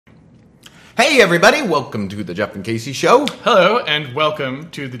Hey everybody, welcome to the Jeff and Casey Show. Hello, and welcome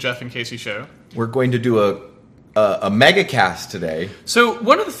to the Jeff and Casey Show. We're going to do a mega cast today. So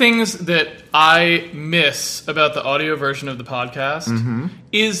one of the things that I miss about the audio version of the podcast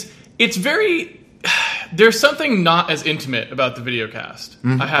is it's very... There's something not as intimate about the video cast,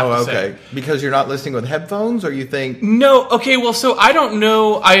 I have to say. Because you're not listening with headphones, or you think... No, okay, well, so I don't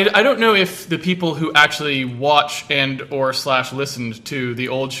know. I don't know if the people who actually watch and or / listened to the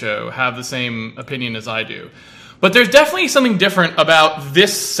old show have the same opinion as I do. But there's definitely something different about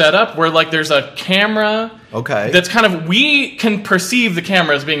this setup where, like, there's a camera that's kind of... We can perceive the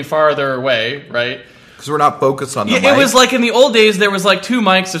camera as being farther away, right? Because we're not focused on the mic. It was like in the old days, there was like two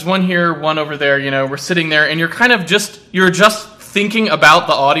mics. There's one here, one over there. You know, we're sitting there, and you're kind of you're just thinking about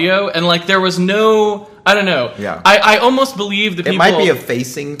the audio, and like there was no, I don't know. Yeah. I almost believe that it might be a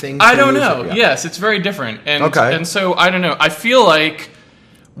facing thing. I don't know. So, yes, it's very different, and so I don't know. I feel like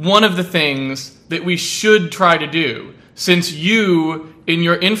one of the things that we should try to do, since you, in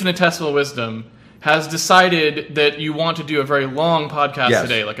your infinitesimal wisdom, has decided that you want to do a very long podcast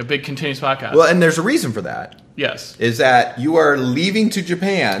today, like a big continuous podcast. Well, and there's a reason for that. Yes. Is that you are leaving to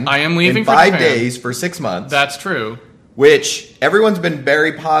Japan. I am leaving in for 5 Japan. days for 6 months. That's true. Which everyone's been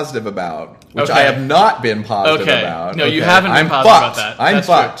very positive about. Which I have not been positive about. No, you haven't been positive about that. I'm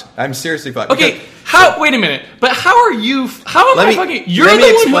fucked. I'm seriously fucked. Okay, wait a minute. But how are you... How am I fucking... You're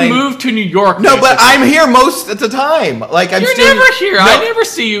the one who moved to New York. No, but I'm here most of the time. Like, You're never here. No. I never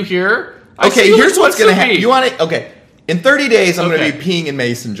see you here. Okay, here's what's going to happen. You want to... Okay. In 30 days, I'm going to be peeing in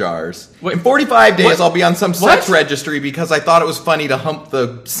mason jars. In 45 days, I'll be on some sex registry because I thought it was funny to hump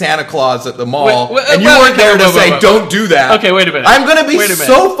the Santa Claus at the mall. And you weren't there to say, don't do that. Okay, wait a minute. I'm going to be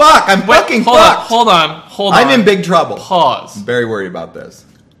so fucked. I'm fucking fucked. Hold on. I'm in big trouble. Pause. I'm very worried about this.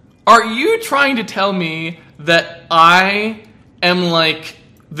 Are you trying to tell me that I am like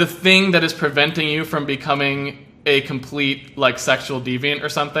the thing that is preventing you from becoming a complete, like, sexual deviant or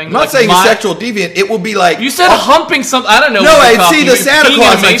something? I'm not saying a sexual deviant. It will be like... You said humping something. I don't know. No, I'd see the Santa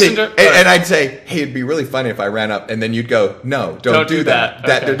Claus and I'd say, hey, it'd be really funny if I ran up, and then you'd go, no, don't do that.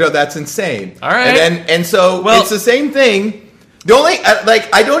 No, that's insane. All right. And so it's the same thing. The only,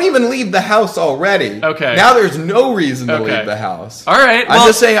 I don't even leave the house already. Okay. Now there's no reason to leave the house. All right. I'm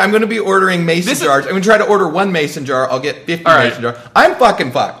just saying I'm going to be ordering mason jars. I'm going to try to order one mason jar. I'll get 50 mason jars. I'm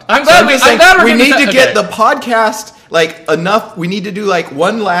fucking fucked. I'm glad we need to get the podcast, like, enough. We need to do, like,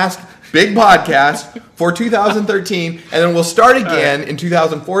 one last big podcast for 2013, and then we'll start again in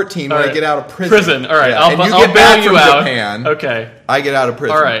 2014 when I get out of prison. All right. Yeah. I'll get back you from out. Japan. Okay. I get out of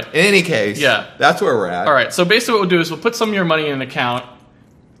prison. All right. In any case, that's where we're at. All right. So basically what we'll do is we'll put some of your money in an account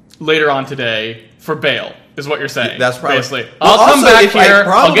later on today for bail, is what you're saying. That's probably... Basically. I'll come back here,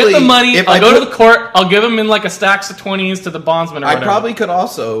 I'll get the money, I'll go to the court, I'll give them in like a stacks of 20s to the bondsman or whatever. I probably could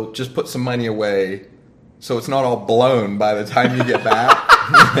also just put some money away so it's not all blown by the time you get back.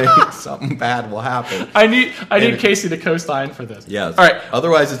 Like, something bad will happen. I need Casey to co-sign for this. Yes. All right.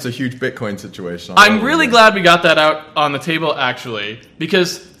 Otherwise, it's a huge Bitcoin situation. I'm really glad we got that out on the table, actually,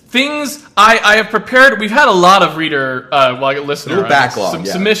 because things I have prepared. We've had a lot of listener backlog,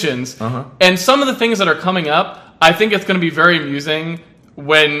 submissions, and some of the things that are coming up, I think it's going to be very amusing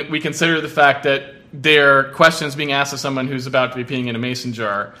when we consider the fact that they're questions being asked of someone who's about to be peeing in a mason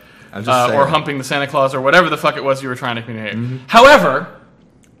jar. Or humping the Santa Claus, or whatever the fuck it was you were trying to communicate. However,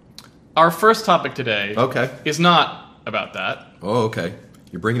 our first topic today is not about that. Oh, okay.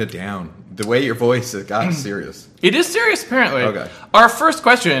 You're bringing it down. The way your voice has gotten serious. It is serious, apparently. Okay. Our first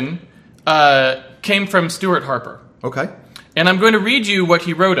question came from Stuart Harper. Okay. And I'm going to read you what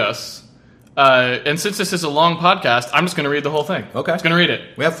he wrote us. And since this is a long podcast, I'm just going to read the whole thing. Okay. I'm just going to read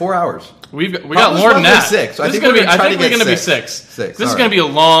it. We have 4 hours. We got more than that. 6. I think we're going to be 6. This is going to be a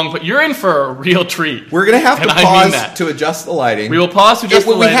long... But you're in for a real treat. We're going to have to pause to adjust the lighting. We will pause to adjust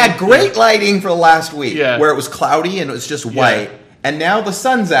the lighting. We had great lighting for the last week, where it was cloudy and it was just white. And now the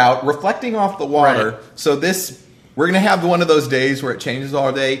sun's out, reflecting off the water. Right. So we're going to have one of those days where it changes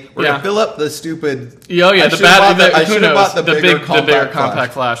all day. We're going to fill up the stupid... I should have bought the bigger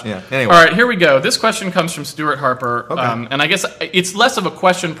compact flash. Yeah. Anyway. All right, here we go. This question comes from Stuart Harper. Okay. And I guess it's less of a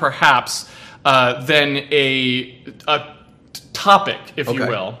question, perhaps, than a topic, if you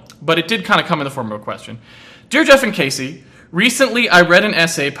will. But it did kind of come in the form of a question. Dear Jeff and Casey, recently I read an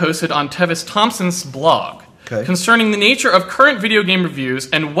essay posted on Tevis Thompson's blog concerning the nature of current video game reviews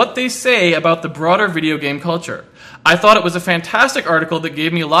and what they say about the broader video game culture. I thought it was a fantastic article that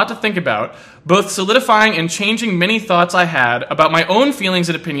gave me a lot to think about, both solidifying and changing many thoughts I had about my own feelings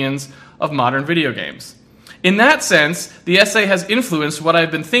and opinions of modern video games. In that sense, the essay has influenced what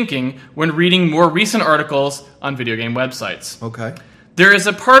I've been thinking when reading more recent articles on video game websites. Okay. There is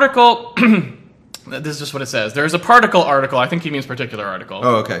a particle... This is just what it says. There is a particle article. I think he means particular article.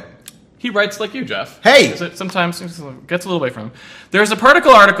 Oh, okay. He writes like you, Jeff. Hey! Sometimes it gets a little away from him. There's a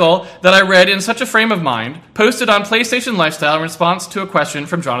particle article that I read in such a frame of mind, posted on PlayStation Lifestyle in response to a question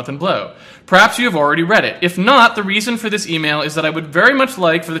from Jonathan Blow. Perhaps you have already read it. If not, the reason for this email is that I would very much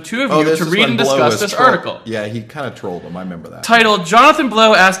like for the two of you to read and discuss this article. Yeah, he kind of trolled him. I remember that. Titled, Jonathan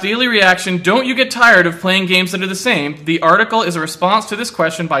Blow asked Daily Reaction, don't you get tired of playing games that are the same? The article is a response to this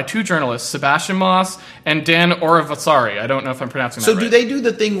question by two journalists, Sebastian Moss and Dan Oravasari. I don't know if I'm pronouncing that right. So do they do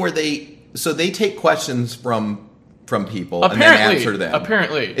the thing where they take questions from people and then answer them?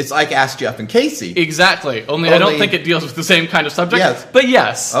 Apparently. It's like Ask Jeff and Casey. Exactly. Only I don't think it deals with the same kind of subject. Yes. But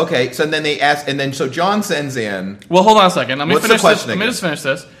yes. Okay, so then they ask, and then so John sends in... Well, hold on a second. Let me just finish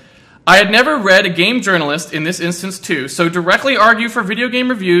this. I had never read a game journalist, in this instance too, so directly argue for video game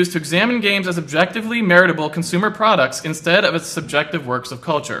reviews to examine games as objectively meritable consumer products instead of as subjective works of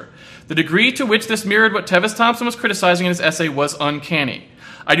culture. The degree to which this mirrored what Tevis Thompson was criticizing in his essay was uncanny.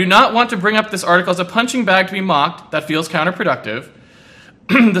 I do not want to bring up this article as a punching bag to be mocked. That feels counterproductive.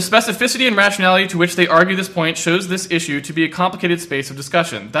 The specificity and rationality to which they argue this point shows this issue to be a complicated space of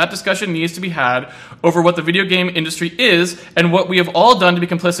discussion. That discussion needs to be had over what the video game industry is and what we have all done to be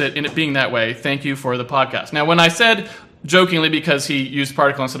complicit in it being that way. Thank you for the podcast. Now, when I said jokingly because he used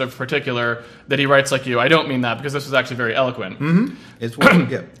particle instead of particular that he writes like you, I don't mean that because this was actually very eloquent. Mm-hmm. It's what you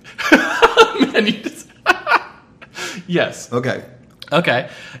get. Man, you just... Yes. Okay. Okay,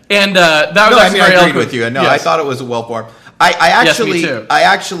 and that was I agreed with you. No, yes. I thought it was well formed. I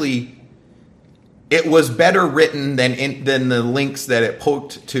actually, it was better written than the links that it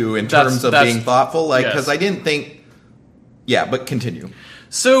poked to in terms of being thoughtful. Because I didn't think. Yeah, but continue.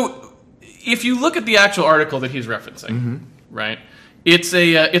 So, if you look at the actual article that he's referencing, right? It's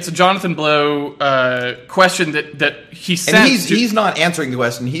a Jonathan Blow question that he sent. And he's not answering the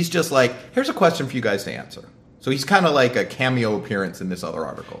question. He's just like, here's a question for you guys to answer. So he's kind of like a cameo appearance in this other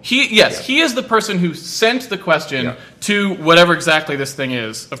article. He is the person who sent the question to whatever exactly this thing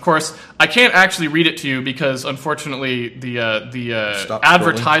is. Of course, I can't actually read it to you because, unfortunately, the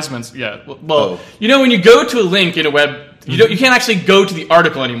advertisements. Yeah, well, you know, when you go to a link in a web, you can't actually go to the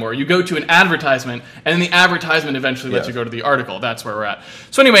article anymore. You go to an advertisement, and then the advertisement eventually lets you go to the article. That's where we're at.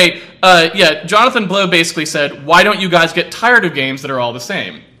 So anyway, Jonathan Blow basically said, "Why don't you guys get tired of games that are all the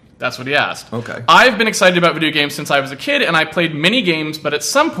same?" That's what he asked. Okay. I've been excited about video games since I was a kid, and I played many games, but at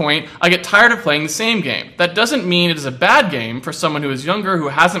some point, I get tired of playing the same game. That doesn't mean it is a bad game for someone who is younger who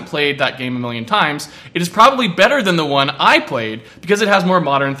hasn't played that game a million times. It is probably better than the one I played because it has more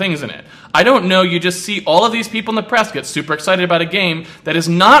modern things in it. I don't know, you just see all of these people in the press get super excited about a game that is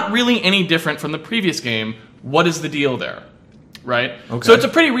not really any different from the previous game. What is the deal there? Right? Okay. So it's a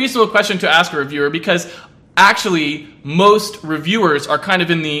pretty reasonable question to ask a reviewer because... Actually, most reviewers are kind of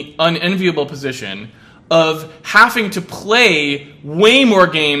in the unenviable position of having to play way more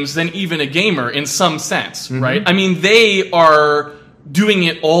games than even a gamer in some sense, right? I mean, they are doing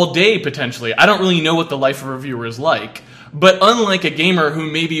it all day, potentially. I don't really know what the life of a reviewer is like, but unlike a gamer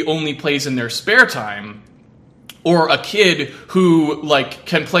who maybe only plays in their spare time, or a kid who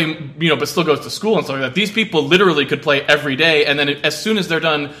can play, but still goes to school and stuff like that. These people literally could play every day, and then as soon as they're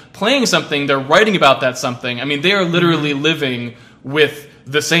done playing something, they're writing about that something. I mean, they are literally living with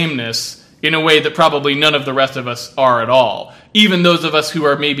the sameness in a way that probably none of the rest of us are at all. Even those of us who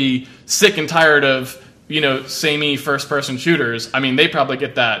are maybe sick and tired of, samey first-person shooters, I mean, they probably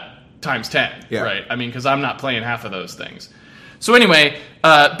get that times 10, right? I mean, because I'm not playing half of those things. So anyway,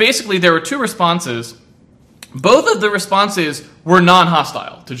 basically there were two responses. Both of the responses were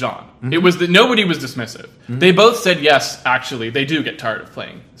non-hostile to John. It was that nobody was dismissive. They both said, yes, actually, they do get tired of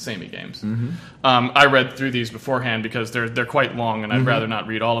playing samey games. I read through these beforehand because they're quite long, and I'd rather not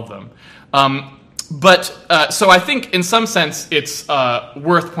read all of them. So I think, in some sense, it's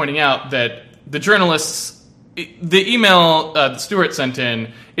worth pointing out that the journalists, the email that Stuart sent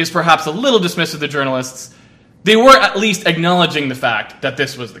in is perhaps a little dismissive of the journalists. They were at least acknowledging the fact that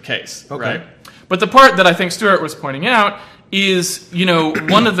this was the case, right? But the part that I think Stuart was pointing out is,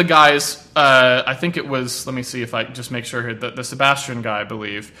 one of the guys, I think it was, let me see if I just make sure here, the Sebastian guy, I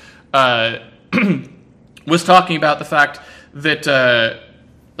believe, was talking about the fact that,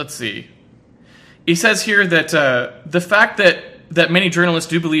 let's see, he says here that the fact that many journalists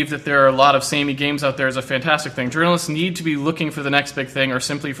do believe that there are a lot of samey games out there is a fantastic thing. Journalists need to be looking for the next big thing or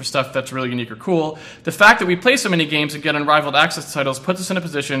simply for stuff that's really unique or cool. The fact that we play so many games and get unrivaled access to titles puts us in a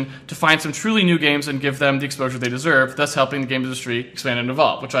position to find some truly new games and give them the exposure they deserve, thus helping the game industry expand and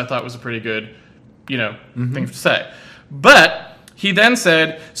evolve, which I thought was a pretty good, thing to say. But he then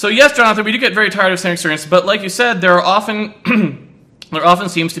said, so yes, Jonathan, we do get very tired of the same experience, but like you said, there are often... There often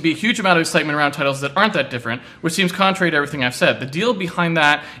seems to be a huge amount of excitement around titles that aren't that different, which seems contrary to everything I've said. The deal behind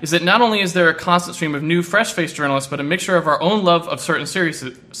that is that not only is there a constant stream of new, fresh-faced journalists, but a mixture of our own love of certain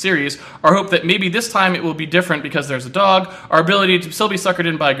series, our hope that maybe this time it will be different because there's a dog, our ability to still be suckered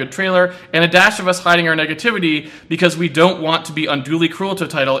in by a good trailer, and a dash of us hiding our negativity because we don't want to be unduly cruel to a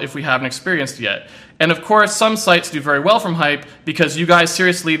title if we haven't experienced it yet. And of course, some sites do very well from hype because you guys,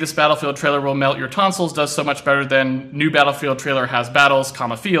 seriously, this Battlefield trailer will melt your tonsils, does so much better than new Battlefield trailer has battles,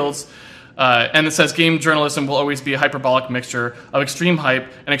 fields. And it says game journalism will always be a hyperbolic mixture of extreme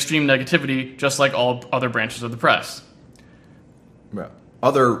hype and extreme negativity, just like all other branches of the press.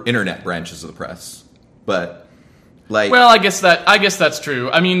 Other internet branches of the press, but well, I guess that's true.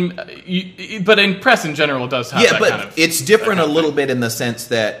 I mean, but in press in general does have that kind of... it's different a little bit in the sense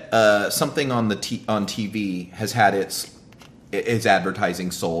that something on on TV has had its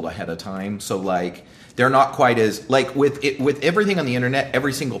advertising sold ahead of time. So like they're not quite as like with everything on the internet.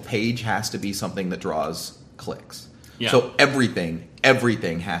 Every single page has to be something that draws clicks. Yeah. So everything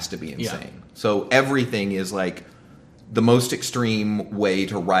has to be insane. Yeah. So everything is like the most extreme way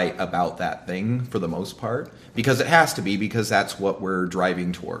to write about that thing for the most part, because it has to be, because that's what we're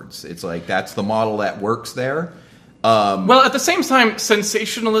driving towards. It's like that's the model that works there. Well, at the same time,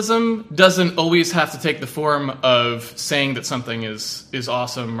 sensationalism doesn't always have to take the form of saying that something is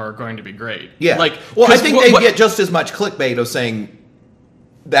awesome or going to be great. Yeah. I think they get just as much clickbait of saying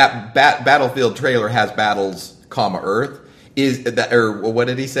that Battlefield trailer has battles, Earth. Is that, or what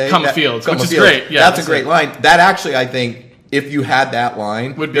did he say? Fields, which is great. Yeah, that's a great line. That actually, I think, if you had that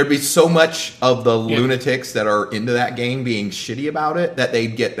line, there'd be so much of the lunatics that are into that game being shitty about it that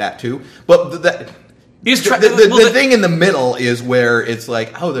they'd get that too. But the thing in the middle is where it's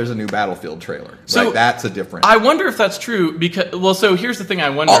like, oh, there's a new Battlefield trailer. So like, that's a difference. I wonder if that's true because, so here's the thing I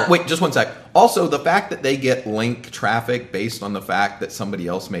wonder. Oh, wait, just one sec. Also, the fact that they get link traffic based on the fact that somebody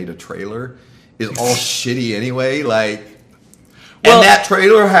else made a trailer is all shitty anyway. And that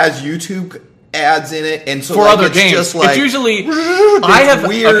trailer has YouTube ads in it, and so for other games, just like it's usually I have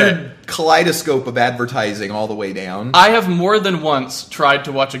weird kaleidoscope of advertising all the way down. I have more than once tried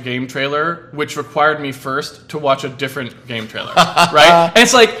to watch a game trailer, which required me first to watch a different game trailer, right? And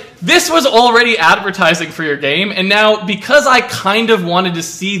it's like, this was already advertising for your game, and now because I kind of wanted to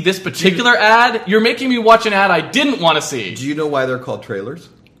see this particular ad, you're making me watch an ad I didn't want to see. Do you know why they're called trailers?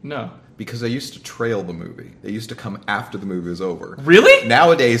 No. Because they used to trail the movie. They used to come after the movie was over. Really?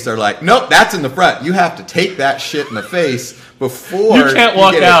 Nowadays, they're like, nope, that's in the front. You have to take that shit in the face before you can't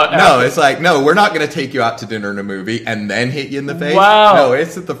walk out. No, it's like, no, we're not going to take you out to dinner in a movie and then hit you in the face. Wow. No,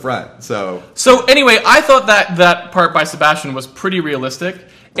 it's at the front. So anyway, I thought that part by Sebastian was pretty realistic.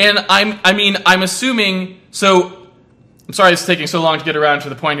 And I'm assuming, so I'm sorry it's taking so long to get around to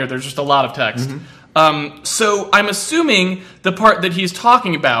the point here. There's just a lot of text. Mm-hmm. So I'm assuming the part that he's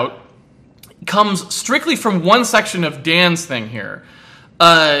talking about comes strictly from one section of Dan's thing here.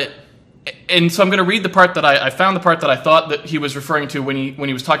 And so I'm going to read the part that I found the part that I thought that he was referring to when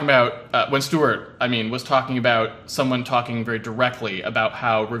he was talking about, when Stuart, was talking about someone talking very directly about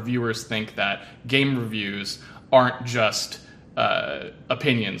how reviewers think that game reviews aren't just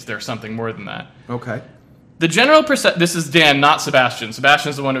opinions. They're something more than that. Okay. The general perception, this is Dan, not Sebastian.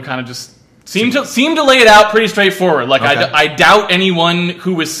 Sebastian's the one who kind of just seemed to lay it out pretty straightforward. Like, okay. I doubt anyone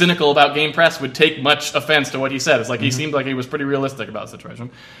who was cynical about Game Press would take much offense to what he said. It's like he seemed like he was pretty realistic about the situation,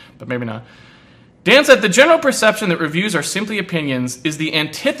 but maybe not. Dan said, the general perception that reviews are simply opinions is the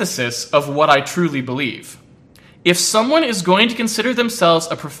antithesis of what I truly believe. If someone is going to consider themselves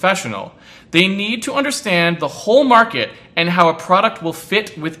a professional, they need to understand the whole market and how a product will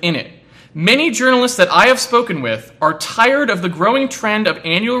fit within it. Many journalists that I have spoken with are tired of the growing trend of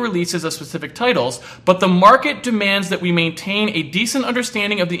annual releases of specific titles, but the market demands that we maintain a decent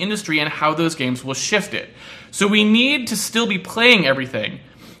understanding of the industry and how those games will shift it. So we need to still be playing everything.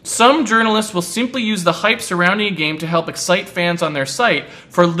 Some journalists will simply use the hype surrounding a game to help excite fans on their site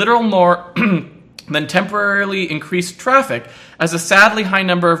for little more than temporarily increased traffic, as a sadly high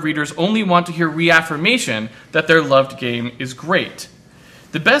number of readers only want to hear reaffirmation that their loved game is great.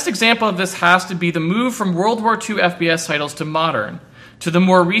 The best example of this has to be the move from World War II FPS titles to modern, to the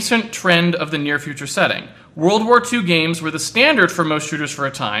more recent trend of the near-future setting. World War II games were the standard for most shooters for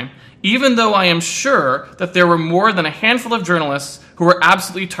a time, even though I am sure that there were more than a handful of journalists who were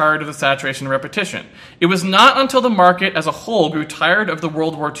absolutely tired of the saturation and repetition. It was not until the market as a whole grew tired of the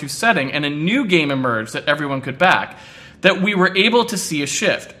World War II setting and a new game emerged that everyone could back that we were able to see a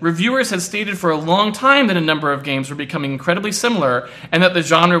shift. Reviewers had stated for a long time that a number of games were becoming incredibly similar and that the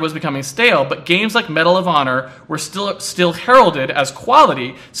genre was becoming stale, but games like Medal of Honor were still heralded as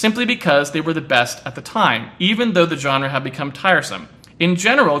quality simply because they were the best at the time, even though the genre had become tiresome. In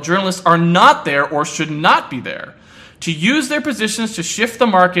general, journalists are not there or should not be there to use their positions to shift the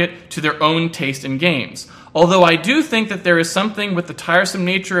market to their own taste in games. Although I do think that there is something with the tiresome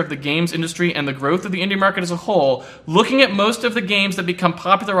nature of the games industry and the growth of the indie market as a whole, looking at most of the games that become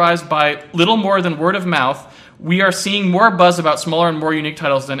popularized by little more than word of mouth, we are seeing more buzz about smaller and more unique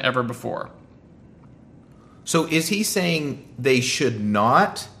titles than ever before. So is he saying they should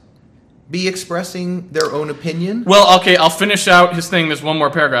not be expressing their own opinion? Well, okay, I'll finish out his thing. There's one more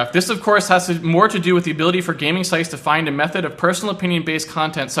paragraph. This, of course, has more to do with the ability for gaming sites to find a method of personal opinion-based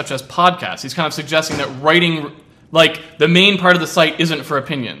content such as podcasts. He's kind of suggesting that writing, like, the main part of the site isn't for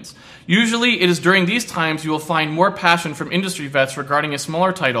opinions. Usually, it is during these times you will find more passion from industry vets regarding a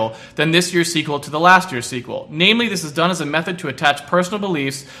smaller title than this year's sequel to the last year's sequel. Namely, this is done as a method to attach personal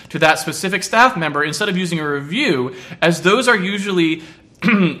beliefs to that specific staff member instead of using a review, as those are usually...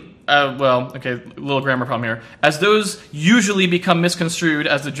 a little grammar problem here. As those usually become misconstrued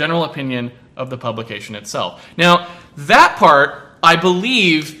as the general opinion of the publication itself. Now, that part, I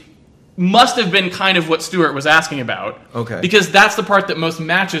believe, must have been kind of what Stuart was asking about. Okay. Because that's the part that most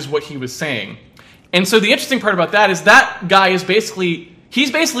matches what he was saying. And so the interesting part about that is that guy is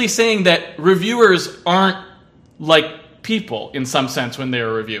he's basically saying that reviewers aren't like people in some sense when they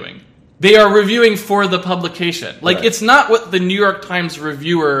are reviewing. They are reviewing for the publication. Like, right. It's not what the New York Times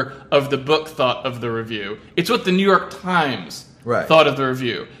reviewer of the book thought of the review. It's what the New York Times thought of the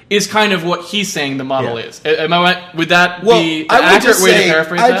review. Is kind of what he's saying the model is. Am I right? Would that be an accurate way to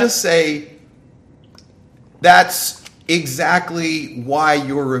paraphrase that? I just say that's exactly why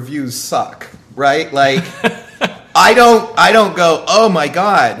your reviews suck, right? Like, I don't go, oh my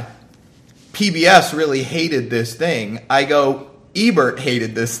God, PBS really hated this thing. I go, Ebert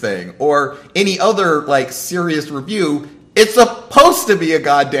hated this thing, or any other, like, serious review. It's supposed to be a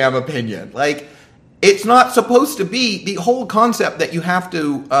goddamn opinion. Like, it's not supposed to be the whole concept that you have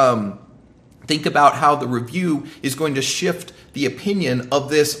to think about how the review is going to shift the opinion of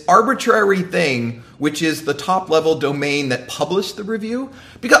this arbitrary thing, which is the top-level domain that published the review.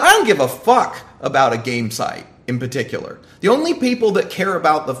 Because I don't give a fuck about a game site in particular. The only people that care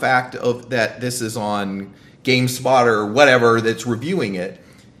about the fact of that this is on GameSpot or whatever that's reviewing it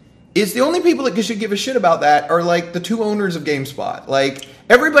is the only people that should give a shit about that are, like, the two owners of GameSpot. Like,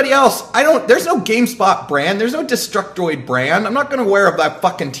 everybody else, there's no GameSpot brand, there's no Destructoid brand. I'm not going to wear that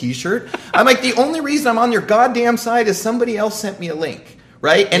fucking t-shirt. I'm like, the only reason I'm on your goddamn site is somebody else sent me a link.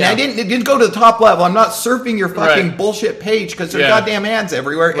 Right? And it didn't go to the top level. I'm not surfing your fucking bullshit page because there's goddamn ads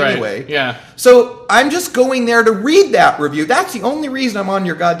everywhere anyway. Yeah. So I'm just going there to read that review. That's the only reason I'm on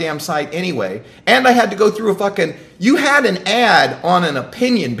your goddamn site anyway. And I had to go through you had an ad on an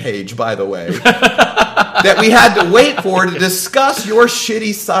opinion page, by the way, that we had to wait for to discuss your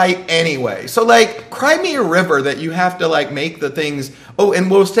shitty site anyway. So, like, cry me a river that you have to, like, make the things,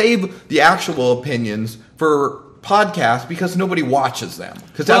 and we'll save the actual opinions for podcast because nobody watches them,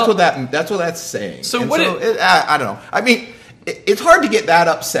 because that's what that's saying. So I don't know. I mean, it's hard to get that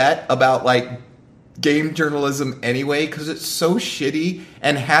upset about, like, game journalism anyway, because it's so shitty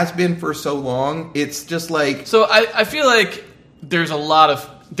and has been for so long. It's just like, so I feel like there's a lot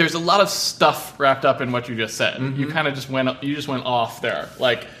of stuff wrapped up in what you just said. Mm-hmm. You kind of just went off there,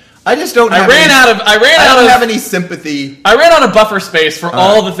 like. I just don't. I don't have any sympathy. I ran out of buffer space for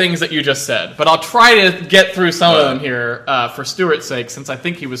all the things that you just said, but I'll try to get through some of them here for Stuart's sake, since I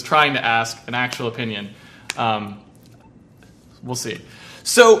think he was trying to ask an actual opinion. We'll see.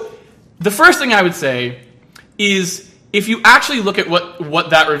 So the first thing I would say is, if you actually look at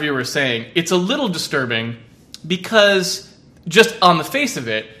what that reviewer is saying, it's a little disturbing, because just on the face of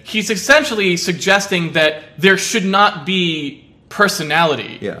it, he's essentially suggesting that there should not be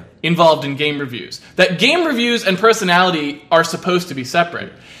personality involved in game reviews. That game reviews and personality are supposed to be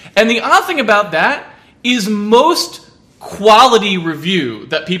separate. And the odd thing about that is most quality review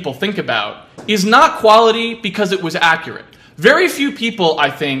that people think about is not quality because it was accurate. Very few people, I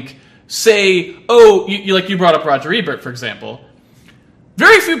think, say, like you brought up Roger Ebert, for example.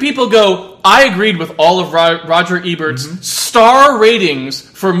 Very few people go, I agreed with all of Roger Ebert's star ratings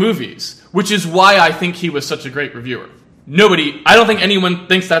for movies, which is why I think he was such a great reviewer. I don't think anyone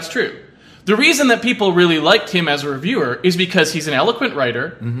thinks that's true. The reason that people really liked him as a reviewer is because he's an eloquent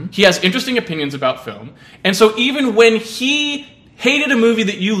writer, he has interesting opinions about film, and so even when he hated a movie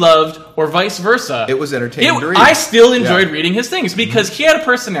that you loved, or vice versa, it was entertaining to read. I still enjoyed reading his things, because he had a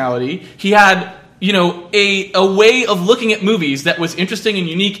personality, he had, a way of looking at movies that was interesting and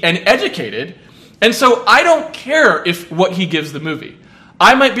unique and educated, and so I don't care if what he gives the movie.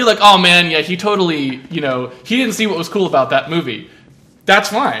 I might be like, oh man, yeah, he totally, he didn't see what was cool about that movie. That's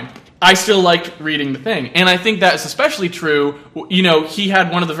fine. I still liked reading the thing. And I think that's especially true. You know, he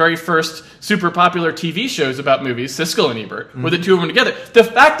had one of the very first super popular TV shows about movies, Siskel and Ebert, where the two of them together. The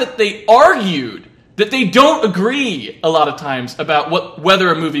fact that they argued that they don't agree a lot of times about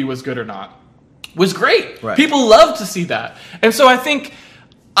whether a movie was good or not was great. Right. People love to see that. And so I think,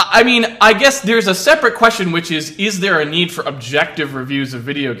 I mean, I guess there's a separate question, which is there a need for objective reviews of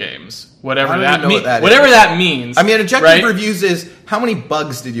video games? Whatever that means. I mean, objective reviews is how many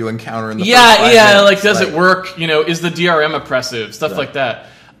bugs did you encounter in the first 5 minutes? Like does it work? You know, is the DRM oppressive? Stuff like that.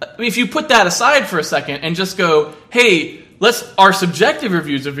 If you put that aside for a second and just go, hey, are subjective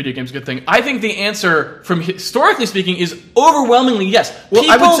reviews of video games a good thing? I think the answer, from historically speaking, is overwhelmingly yes. Well,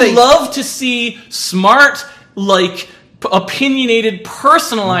 people love to see smart, like opinionated,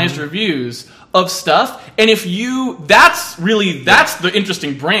 personalized reviews of stuff, and if that's the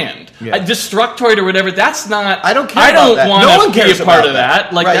interesting brand. Destructoid or whatever, that's not. I don't care. I don't want to be a part of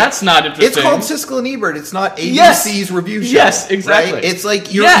that. Like that's not interesting. It's called Siskel and Ebert. It's not ABC's review show. Yes, exactly. Right? It's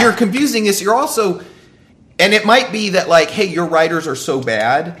like you're confusing this. You're also, and it might be that like, hey, your writers are so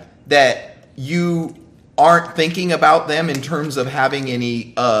bad that you aren't thinking about them in terms of having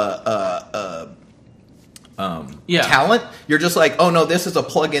any talent. You're just like, oh no, this is a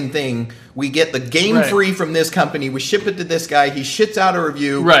plug-in thing. We get the game free from this company. We ship it to this guy. He shits out a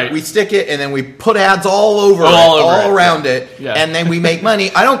review. Right. We stick it, and then we put ads all around it, and then we make money.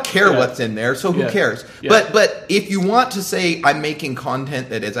 I don't care what's in there, so who cares? Yeah. But if you want to say I'm making content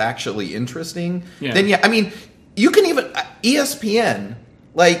that is actually interesting, then I mean, you can even ESPN,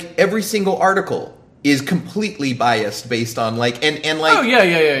 like every single article is completely biased based on like and like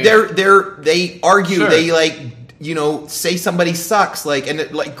they argue they like say somebody sucks like and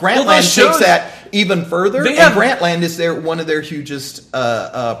it, like Grantland takes that even further and Grantland is one of their hugest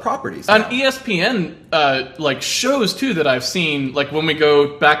properties now. On ESPN like shows too that I've seen, like when we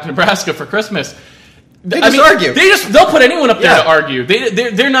go back to Nebraska for Christmas, they argue. They'll put anyone up there to argue.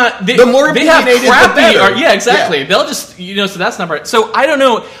 They're not. The more they have crappy. Yeah, exactly. Yeah. They'll just so that's not right. So I don't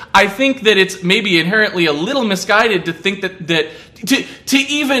know. I think that it's maybe inherently a little misguided to think that to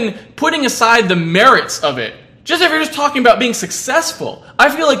even putting aside the merits of it. Just if you're just talking about being successful,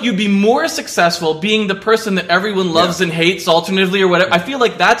 I feel like you'd be more successful being the person that everyone loves and hates alternatively or whatever. I feel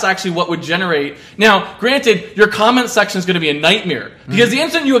like that's actually what would generate. Now, granted, your comment section is going to be a nightmare because the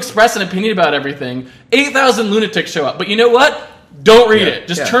instant you express an opinion about everything, 8,000 lunatics show up. But you know what? Don't read it.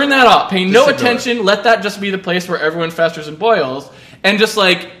 Just turn that off. Pay no attention. Let that just be the place where everyone festers and boils. And just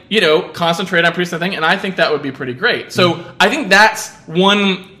like, concentrate on producing the thing. And I think that would be pretty great. So I think that's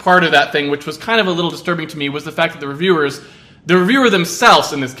one part of that thing, which was kind of a little disturbing to me, was the fact that the reviewer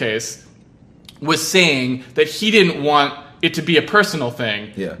themselves in this case, was saying that he didn't want it to be a personal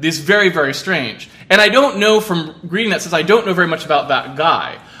thing. Yeah. This is very, very strange. And I don't know from reading that, since I don't know very much about that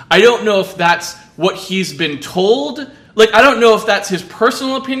guy. I don't know if that's what he's been told. Like, I don't know if that's his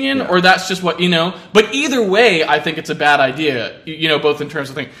personal opinion or that's just what, But either way, I think it's a bad idea, both in terms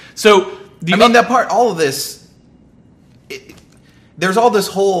of things. So, that part, all of this, there's all this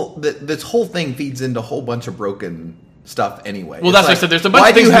this whole thing feeds into a whole bunch of broken stuff anyway. Well, that's what I said. There's a bunch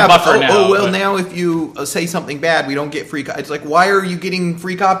of things to buffer now. Now if you say something bad, we don't get free copies. It's like, why are you getting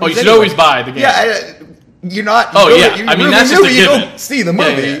free copies? Oh, you should always buy the game. Yeah, you're not. That's just a given. You don't see the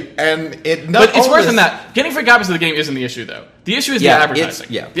movie, and it. But it's worse than that. Getting free copies of the game isn't the issue, though. The issue is the advertising.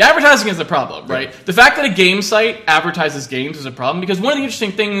 The advertising is the problem, right? The fact that a game site advertises games is a problem because one of the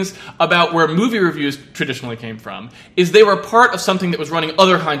interesting things about where movie reviews traditionally came from is they were part of something that was running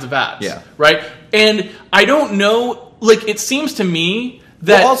other kinds of ads, right? And I don't know. Like, it seems to me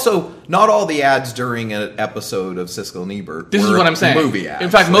that also not all the ads during an episode of Siskel and Ebert. This is what I'm saying. Movie ads. In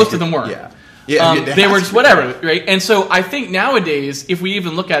fact, most of them weren't. They were just whatever, right? And so I think nowadays, if we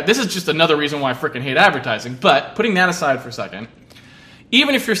even look at this, is just another reason why I freaking hate advertising. But putting that aside for a second,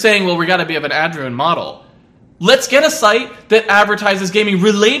 even if you're saying, well, we got to be of an ad-driven model, let's get a site that advertises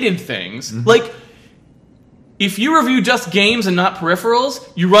gaming-related things. Like, if you review just games and not peripherals,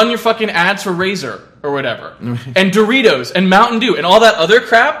 you run your fucking ads for Razer or whatever, and Doritos and Mountain Dew and all that other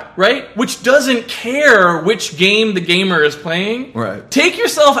crap, right? Which doesn't care which game the gamer is playing. Right. Take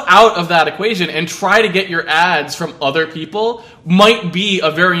yourself out of that equation and try to get your ads from other people. Might be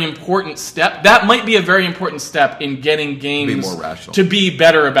a very important step. That might be a very important step in getting games more rational, to be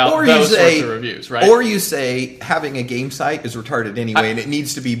better about those sorts of reviews, right? Or you say having a game site is retarded anyway, and it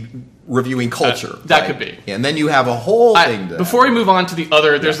needs to be reviewing culture. That could be. And then you have a whole thing. Before we move on to the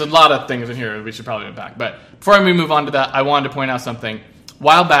other, there's a lot of things in here we should probably unpack. But before we move on to that, I wanted to point out something. A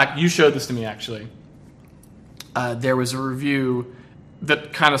while back, you showed this to me, actually. There was a review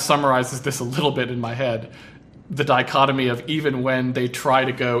that kind of summarizes this a little bit in my head. the dichotomy of even when they try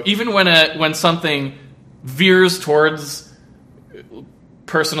to go, even when something veers towards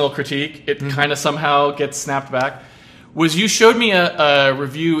personal critique, it kind of somehow gets snapped back. Was you showed me a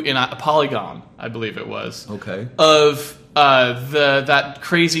review in a Polygon, I believe it was, of that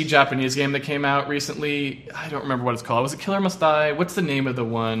crazy Japanese game that came out recently. I don't remember what it's called. Was it Killer Must Die? What's the name of the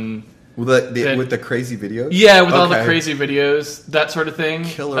one? With the crazy videos? Yeah, with all the crazy videos, that sort of thing.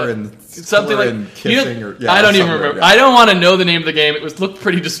 Something like kissing, I don't even remember. Yeah. I don't want to know the name of the game. It looked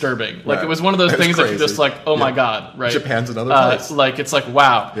pretty disturbing. Like it was one of those things that you're just like, oh my god, right? Japan's another place. Like it's like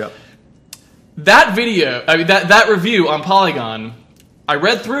wow. Yep. That video, I mean that review on Polygon, I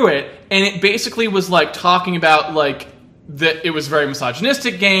read through it, and it basically was like talking about like that it was a very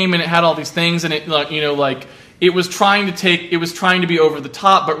misogynistic game, and it had all these things, and it like. It was trying to be over the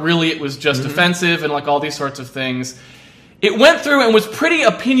top, but really it was just offensive and like all these sorts of things. It went through and was pretty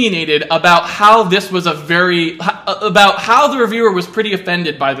opinionated about how this was about how the reviewer was pretty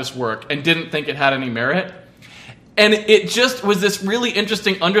offended by this work and didn't think it had any merit. And it just was this really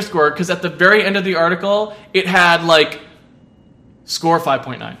interesting underscore because at the very end of the article, it had like score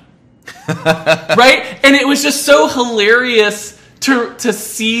 5.9. Right? And it was just so hilarious to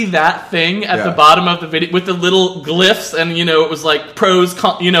see that thing at the bottom of the video with the little glyphs and, it was like pros,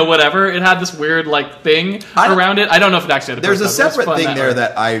 whatever. It had this weird like thing around it. I don't know if it actually had a There's a separate thing there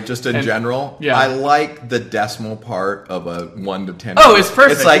that I just in general, I like the decimal part of a 1 to 10. Oh, it's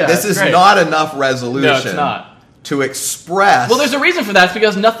perfect. It's like this is not enough resolution. No, it's not. To express. Well, there's a reason for that. It's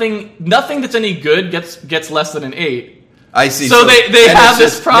because nothing that's any good gets less than an 8. I see. So they have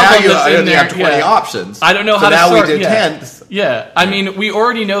this problem. Now you only have 20 options. I don't know how to sort. So now we did 10. Yeah. I mean, we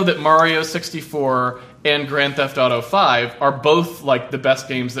already know that Mario 64 and Grand Theft Auto 5 are both like the best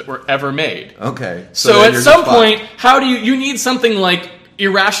games that were ever made. Okay. So at some point, how do you need something like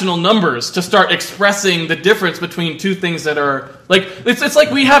irrational numbers to start expressing the difference between two things that are like it's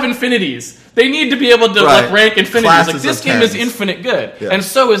like we have infinities. They need to be able to like rank infinities. Classes like this game is infinite good, and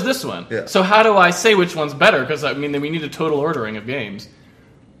so is this one. Yeah. So how do I say which one's better? Because I mean, we need a total ordering of games.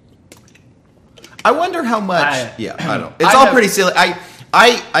 I wonder how much. I don't know. It's all pretty silly.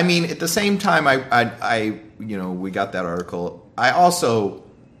 I mean, at the same time, I we got that article.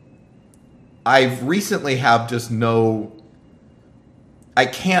 I've recently have just no. I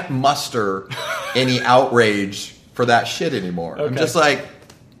can't muster any outrage for that shit anymore. Okay. I'm just like,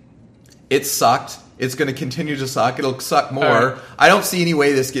 it sucked. It's going to continue to suck. It'll suck more. Right. I don't see any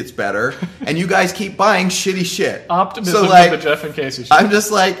way this gets better. And you guys keep buying shitty shit. Optimism of the Jeff and Casey shit. I'm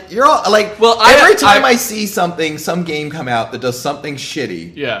just like, you're all like, every time I see some game come out that does something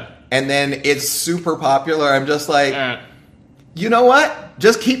shitty, and then it's super popular, I'm just like, you know what?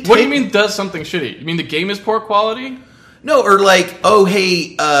 Just keep. What do you mean does something shitty? You mean the game is poor quality? No, or like, oh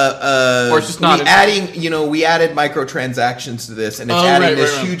hey, or it's just not we added microtransactions to this, and it's adding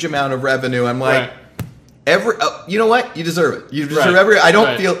this huge amount of revenue. I'm like, you know what? You deserve it. You deserve every. I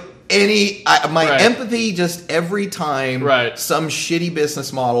don't feel any. My empathy just every time some shitty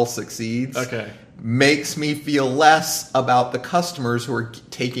business model succeeds. Makes me feel less about the customers who are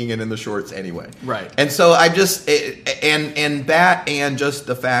taking it in the shorts anyway. Right. And so I just and just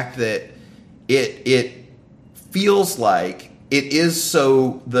the fact that it feels like it is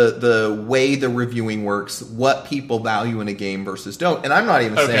so the way the reviewing works, what people value in a game versus don't. And I'm not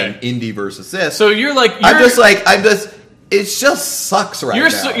even saying indie versus this. So you're it just sucks right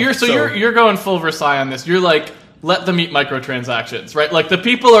now. You're going full Versailles on this. You're like, let them eat microtransactions, right? Like the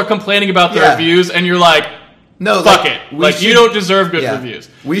people are complaining about the reviews, and you're like, no, fuck it. Like you don't deserve good reviews.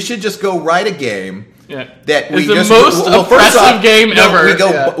 We should just go write a game. That it's the most oppressive game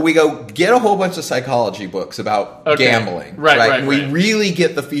ever. We go get a whole bunch of psychology books about gambling, right? And we really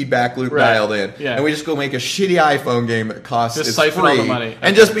get the feedback loop dialed in, and we just go make a shitty iPhone game that costs just siphon all the money,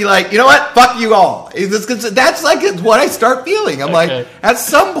 and just be like, you know what, fuck you all. That's like what I start feeling. I'm like, at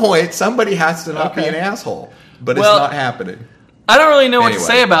some point, somebody has to not be an asshole, but it's not happening. I don't really know what to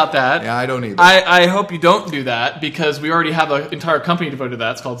say about that. Yeah, I don't either. I hope you don't do that because we already have an entire company devoted to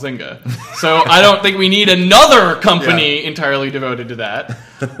that. It's called Zynga. So I don't think we need another company entirely devoted to that.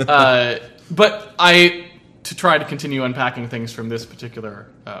 But to try to continue unpacking things from this particular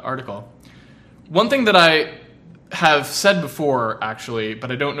article, one thing that I have said before, actually,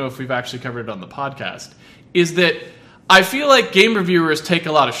 but I don't know if we've actually covered it on the podcast, is that I feel like game reviewers take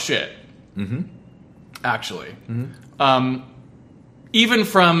a lot of shit. Mm-hmm. Actually. Mm-hmm. Even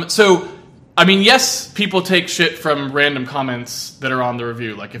from, yes, people take shit from random comments that are on the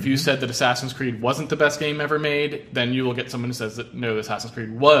review. Like, if you said that Assassin's Creed wasn't the best game ever made, then you will get someone who says that, no, Assassin's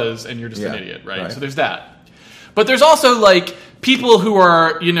Creed was, and you're just an idiot, right? So there's that. But there's also like people who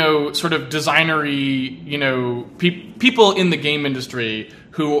are, sort of designery, people in the game industry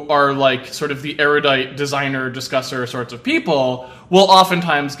who are like sort of the erudite designer, discusser sorts of people will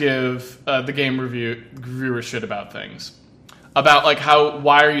oftentimes give the game reviewers shit about things. About like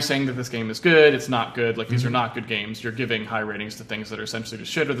why are you saying that this game is good? It's not good. Like these are not good games. You're giving high ratings to things that are essentially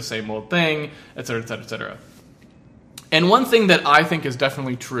just shit or the same old thing, et cetera, et cetera, et cetera. And one thing that I think is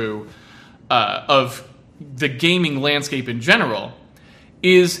definitely true of the gaming landscape in general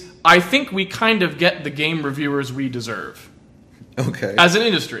is I think we kind of get the game reviewers we deserve. Okay. As an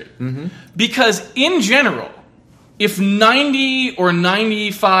industry. Mm-hmm. Because in general, if 90 or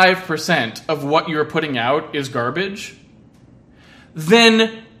 95% of what you're putting out is garbage,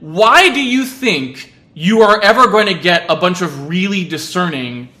 then why do you think you are ever going to get a bunch of really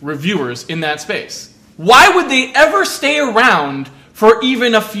discerning reviewers in that space? Why would they ever stay around for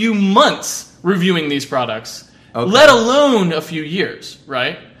even a few months reviewing these products, let alone a few years,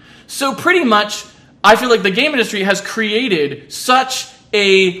 right? So pretty much, I feel like the game industry has created such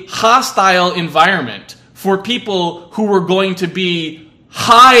a hostile environment for people who are going to be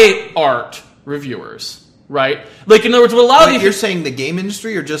high art reviewers. Right? Like, in other words, what a lot of you're saying the game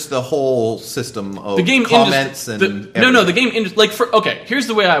industry or just the whole system of the game comments and the game industry. Like, here's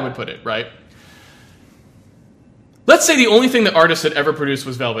the way I would put it, right? Let's say the only thing that artists had ever produced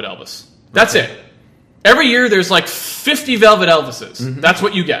was Velvet Elvis. That's it. Every year there's like 50 Velvet Elvises. Mm-hmm. That's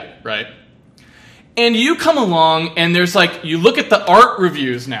what you get, right? And you come along and there's like, you look at the art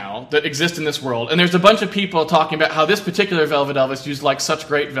reviews now that exist in this world, and there's a bunch of people talking about how this particular Velvet Elvis used like such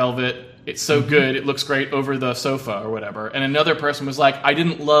great velvet. It's so good, it looks great over the sofa or whatever. And another person was like, I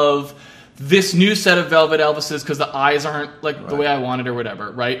didn't love this new set of Velvet Elvises because the eyes aren't like the way I wanted or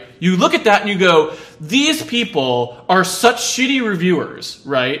whatever, right? You look at that and you go, these people are such shitty reviewers,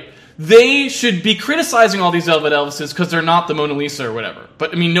 right? They should be criticizing all these Velvet Elvises because they're not the Mona Lisa or whatever.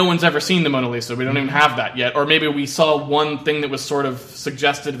 But, I mean, no one's ever seen the Mona Lisa. We don't even have that yet. Or maybe we saw one thing that was sort of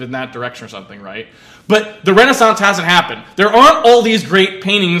suggestive in that direction or something, right? But the Renaissance hasn't happened. There aren't all these great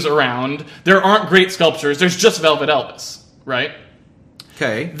paintings around. There aren't great sculptures. There's just Velvet Elvis, right?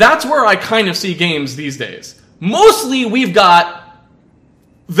 Okay. That's where I kind of see games these days. Mostly we've got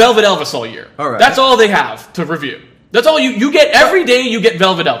Velvet Elvis all year. All right. That's all they have to review. That's all you get every day. You get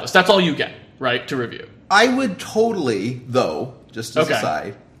Velvet Elvis. That's all you get, right, to review. I would totally, though, just as a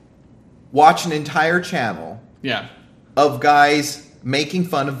side, watch an entire channel of guys making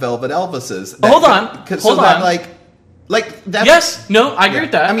fun of Velvet Elvises. Hold on. Like that's, yes, no, I agree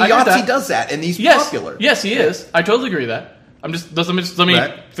with that. I mean, Yahtzee does that, and he's popular. Yes, he is. I totally agree with that. Let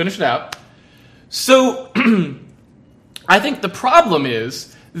me finish it out. So, I think the problem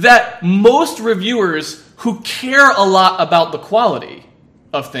is that most reviewers who care a lot about the quality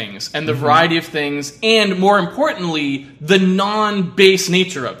of things and the variety of things, and more importantly, the non-base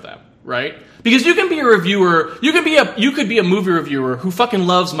nature of them, right? Because you can be a reviewer, you could be a movie reviewer who fucking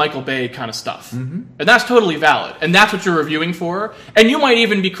loves Michael Bay kind of stuff. Mm-hmm. And that's totally valid. And that's what you're reviewing for. And you might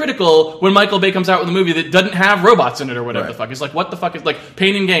even be critical when Michael Bay comes out with a movie that doesn't have robots in it or whatever the fuck. It's like, what the fuck is, like,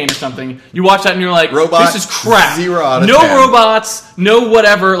 Pain and Gain or something. You watch that and you're like, robots, this is crap. 0 out of no 10. robots, no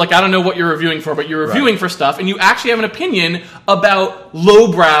whatever. Like, I don't know what you're reviewing for, but you're reviewing for stuff. And you actually have an opinion about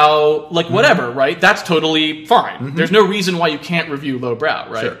lowbrow, like, whatever, right? That's totally fine. Mm-hmm. There's no reason why you can't review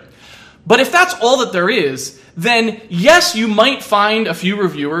lowbrow, right? Sure. But if that's all that there is, then yes, you might find a few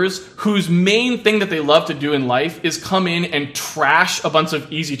reviewers whose main thing that they love to do in life is come in and trash a bunch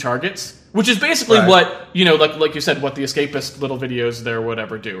of easy targets, which is basically what, like you said, what the escapist little videos there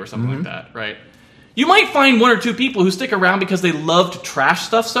whatever do or something like that, right? You might find one or two people who stick around because they love to trash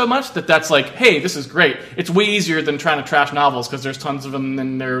stuff so much that's like, hey, this is great. It's way easier than trying to trash novels because there's tons of them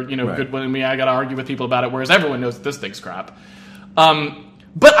and they're, good when I got to argue with people about it, whereas everyone knows that this thing's crap.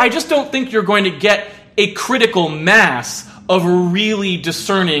 But I just don't think you're going to get a critical mass of really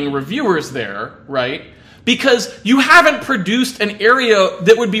discerning reviewers there, right? Because you haven't produced an area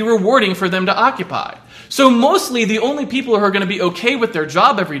that would be rewarding for them to occupy. So mostly the only people who are going to be okay with their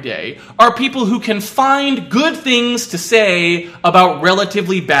job every day are people who can find good things to say about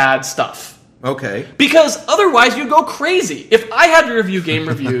relatively bad stuff. Okay. Because otherwise you'd go crazy. If I had to review game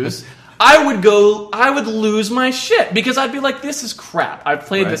reviews, I would lose my shit because I'd be like, this is crap. I've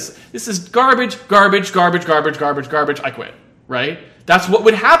played this. This is garbage, garbage, garbage, garbage, garbage, garbage. I quit, right? That's what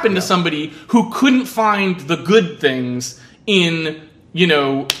would happen to somebody who couldn't find the good things in,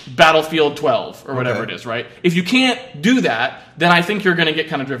 Battlefield 12 or whatever it is, right? If you can't do that, then I think you're going to get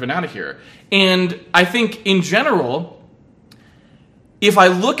kind of driven out of here. And I think in general, if I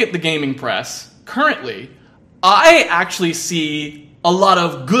look at the gaming press currently, I actually see a lot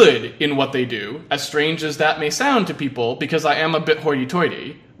of good in what they do, as strange as that may sound to people, because I am a bit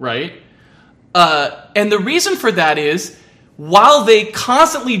hoity-toity, right? And the reason for that is, while they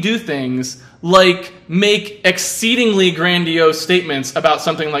constantly do things like make exceedingly grandiose statements about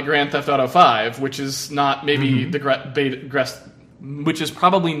something like Grand Theft Auto 5, which is not maybe which is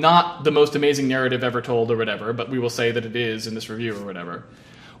probably not the most amazing narrative ever told or whatever, but we will say that it is in this review or whatever.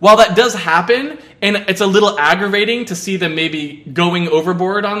 While that does happen, and it's a little aggravating to see them maybe going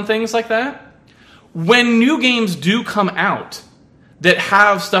overboard on things like that, when new games do come out that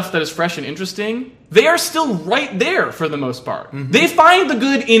have stuff that is fresh and interesting, they are still right there for the most part. Mm-hmm. They find the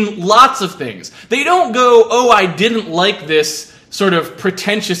good in lots of things. They don't go, oh, I didn't like this sort of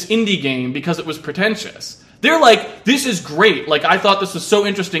pretentious indie game because it was pretentious. They're like, this is great. Like, I thought this was so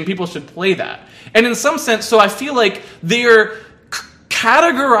interesting. People should play that. And in some sense, so I feel like they're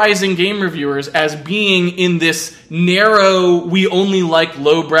categorizing game reviewers as being in this narrow, we only like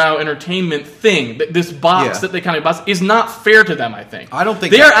lowbrow entertainment thing, this box that they kind of box, is not fair to them, I think. I don't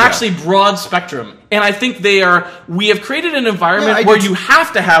think they are actually broad spectrum. And I think we have created an environment where you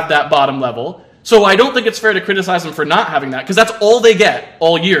have to have that bottom level. So I don't think it's fair to criticize them for not having that, because that's all they get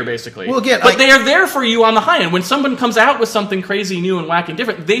all year, basically. Well, again, but they are there for you on the high end. When someone comes out with something crazy, new, and wacky and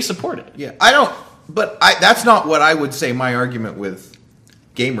different, they support it. Yeah, that's not what I would say my argument with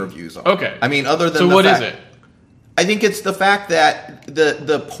game reviews are. Okay. I mean, other than so what is it? I think it's the fact that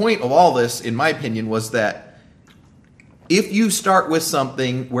the point of all this, in my opinion, was that if you start with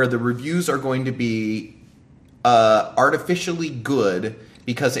something where the reviews are going to be artificially good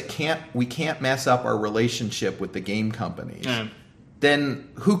because we can't mess up our relationship with the game companies, then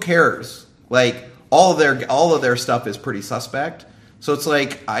who cares? Like, all of their stuff is pretty suspect. So it's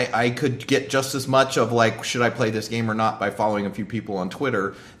like I could get just as much of like, should I play this game or not by following a few people on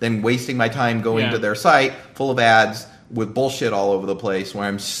Twitter than wasting my time going to their site full of ads with bullshit all over the place where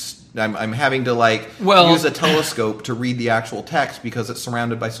I'm having to use a telescope to read the actual text because it's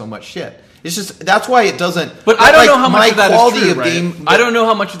surrounded by so much shit. It's just, that's why it doesn't. But I don't know how much of that is true, right? I don't know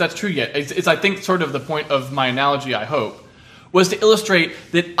how much of that's true yet. It's I think sort of the point of my analogy, I hope, was to illustrate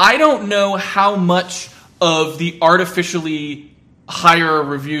that I don't know how much of the artificially higher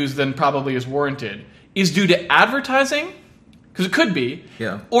reviews than probably is warranted is due to advertising, because it could be,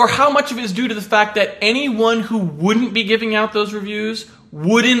 or how much of it is due to the fact that anyone who wouldn't be giving out those reviews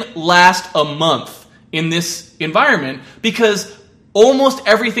wouldn't last a month in this environment, because almost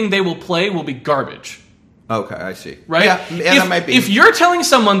everything they will play will be garbage. Okay, I see. Right? Yeah, that might be. If you're telling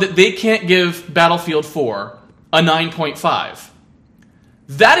someone that they can't give Battlefield 4 a 9.5,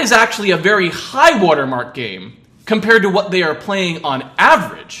 that is actually a very high watermark game compared to what they are playing on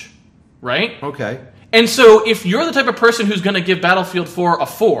average, right? Okay. And so if you're the type of person who's going to give Battlefield 4 a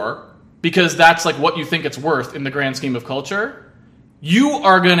 4, because that's like what you think it's worth in the grand scheme of culture, you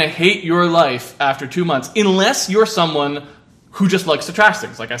are going to hate your life after 2 months, unless you're someone who just likes to trash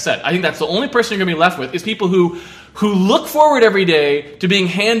things, like I said. I think that's the only person you're going to be left with, is people who look forward every day to being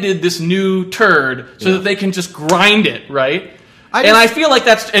handed this new turd so that they can just grind it, right? I feel like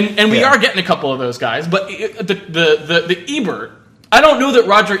that's, and we are getting a couple of those guys, but the Ebert, I don't know that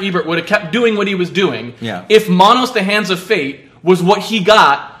Roger Ebert would have kept doing what he was doing if Monos the Hands of Fate was what he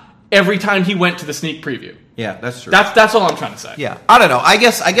got every time he went to the sneak preview. Yeah, that's true. That's all I'm trying to say. Yeah, I don't know. I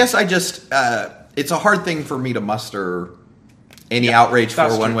guess I just it's a hard thing for me to muster any outrage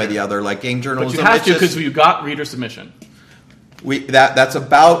for one way or the other, like game journalism. But you have to, because you got reader submission. That's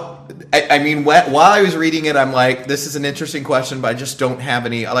about. I mean, while I was reading it, I'm like, this is an interesting question, but I just don't have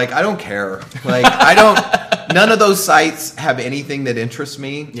any. Like, I don't care. Like, I don't. None of those sites have anything that interests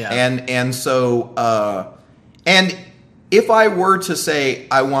me. Yeah. And so, and if I were to say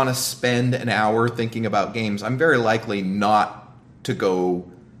I want to spend an hour thinking about games, I'm very likely not to go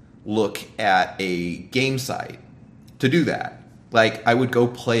look at a game site to do that. Like, I would go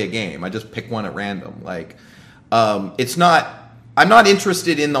play a game. I just pick one at random. Like, it's not. I'm not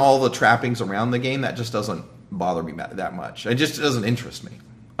interested in all the trappings around the game. That just doesn't bother me that much. It just doesn't interest me.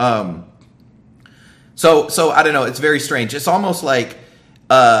 So I don't know. It's very strange. It's almost like,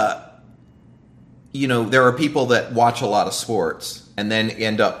 there are people that watch a lot of sports and then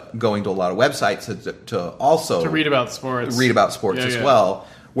end up going to a lot of websites to read about sports. As well.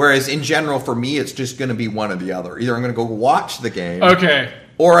 Whereas in general, for me, it's just going to be one or the other. Either I'm going to go watch the game. Okay.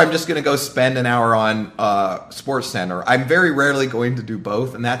 Or I'm just going to go spend an hour on Sports Center. I'm very rarely going to do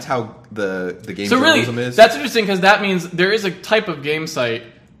both, and that's how the game journalism is. That's interesting, because that means there is a type of game site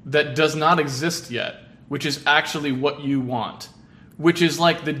that does not exist yet, which is actually what you want, which is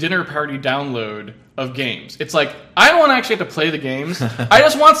like the dinner party download of games. It's like, I don't want to actually have to play the games. I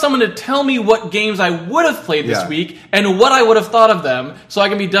just want someone to tell me what games I would have played this week and what I would have thought of them so I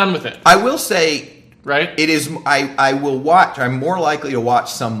can be done with it. I will say, right? It is. I will watch. I'm more likely to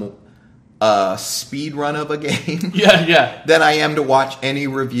watch some speed run of a game than I am to watch any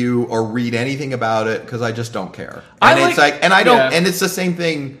review or read anything about it because I just don't care. And and it's the same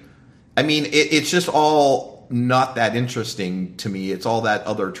thing. I mean, it's just all not that interesting to me. It's all that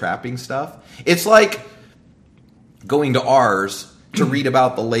other trapping stuff. It's like going to ours to read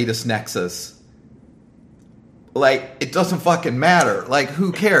about the latest Nexus. Like, it doesn't fucking matter. Like,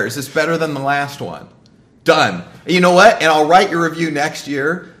 who cares? It's better than the last one. Done. You know what? And I'll write your review next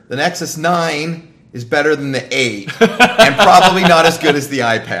year. The Nexus 9 is better than the 8 and probably not as good as the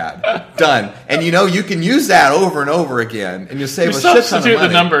iPad. Done. And you can use that over and over again and you'll save a shit ton of money. Substitute the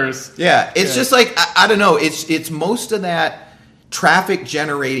numbers. Yeah, it's just like, I don't know, it's most of that traffic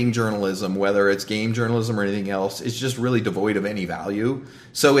generating journalism, whether it's game journalism or anything else, is just really devoid of any value.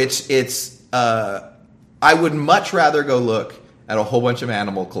 So I would much rather go look at a whole bunch of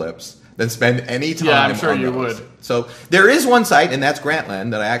animal clips than spend any time I'm sure on you those. would. So there is one site, and that's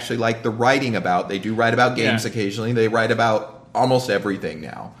Grantland, that I actually like the writing about. They do write about games occasionally. They write about almost everything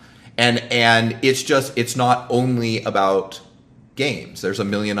now. And it's not only about games. There's a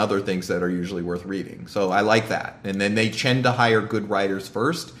million other things that are usually worth reading. So I like that. And then they tend to hire good writers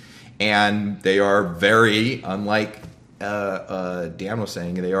first, and they are very, unlike Dan was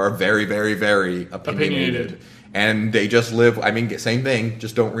saying, they are very, very, very opinionated. And they just live, same thing,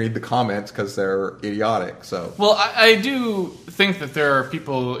 just don't read the comments because they're idiotic. So, well, I do think that there are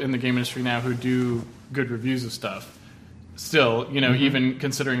people in the game industry now who do good reviews of stuff. Still, even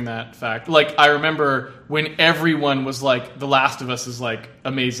considering that fact. Like, I remember when everyone was like, The Last of Us is, like,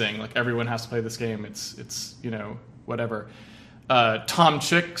 amazing. Like, everyone has to play this game. It's whatever. Tom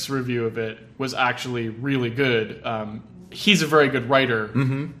Chick's review of it was actually really good. He's a very good writer,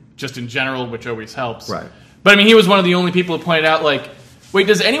 just in general, which always helps. Right. But, he was one of the only people who pointed out, like, wait,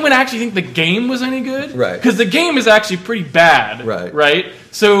 does anyone actually think the game was any good? Right. Because the game is actually pretty bad. Right. Right?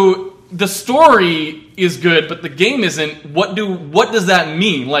 So the story is good, but the game isn't. What does that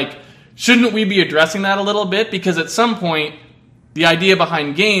mean? Like, shouldn't we be addressing that a little bit? Because at some point, the idea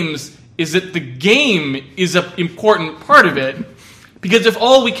behind games is that the game is an important part of it. Because if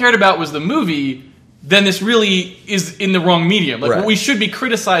all we cared about was the movie, then this really is in the wrong medium. Like, we should be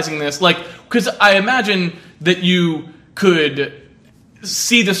criticizing this. Like, because I imagine that you could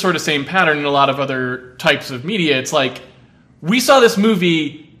see this sort of same pattern in a lot of other types of media. It's like, we saw this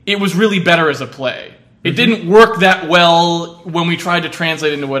movie, it was really better as a play. It didn't work that well when we tried to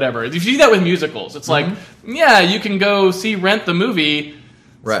translate into whatever. If you do that with musicals, it's like, you can go see Rent the movie.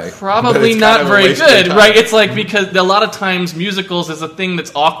 Right. Probably not very good, right? It's like, because a lot of times musicals is a thing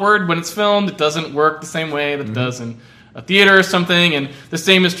that's awkward when it's filmed. It doesn't work the same way that it does in a theater or something. And the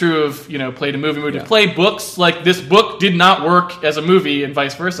same is true of, play to movie to play. Books, like this book did not work as a movie and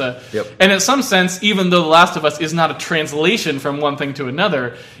vice versa. Yep. And in some sense, even though The Last of Us is not a translation from one thing to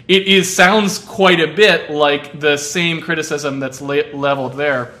another, it sounds quite a bit like the same criticism that's leveled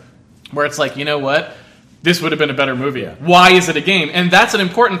there, where it's like, you know what? This would have been a better movie. Yeah. Why is it a game? And that's an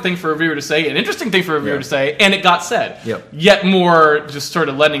important thing for a reviewer to say, an interesting thing for a reviewer to say, and it got said. Yep. Yet more just sort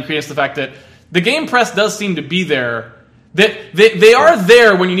of lending credence to the fact that the game press does seem to be there. They are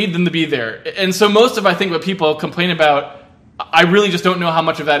there when you need them to be there. And so most of, I think, what people complain about, I really just don't know how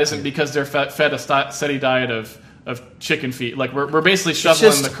much of that isn't because they're fed a steady diet of chicken feet. Like, we're basically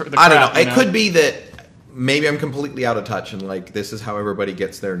shoveling the crap. I don't know. It could be that maybe I'm completely out of touch and like this is how everybody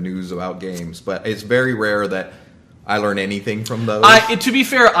gets their news about games, but it's very rare that I learn anything from those. To be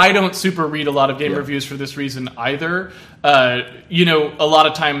fair, I don't super read a lot of game reviews for this reason either. A lot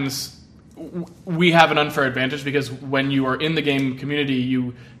of times we have an unfair advantage because when you are in the game community,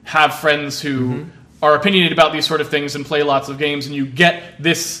 you have friends who are opinionated about these sort of things and play lots of games, and you get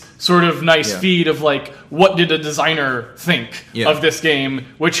this sort of nice feed of like, what did a designer think of this game,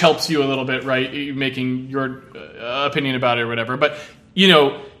 which helps you a little bit, right? Making your opinion about it or whatever. But,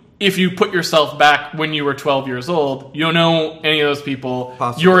 if you put yourself back when you were 12 years old, you don't know any of those people.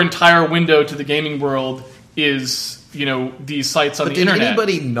 Possibly. Your entire window to the gaming world is, these sites on the internet. Did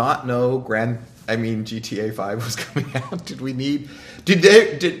anybody not know GTA 5 was coming out?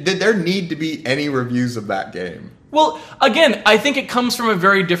 Did there need to be any reviews of that game? Well, again, I think it comes from a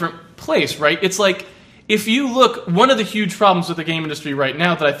very different place, right? It's like, if you look, one of the huge problems with the game industry right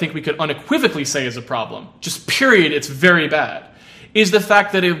now that I think we could unequivocally say is a problem, just period, it's very bad, is the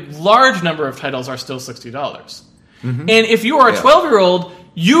fact that a large number of titles are still $60. And if you are a 12-year-old,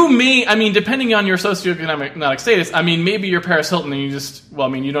 depending on your socioeconomic status, maybe you're Paris Hilton and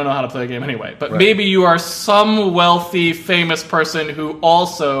you don't know how to play a game anyway. But maybe you are some wealthy, famous person who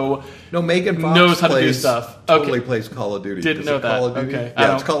also Megan Fox knows how to do stuff. Totally plays Call of Duty. Didn't know that. Call of Duty? Okay.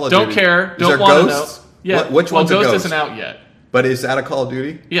 Yeah, it's Call of Duty. Don't care. Don't want to know. Yeah. Which one's Ghost a Ghost? isn't out yet. But is that a Call of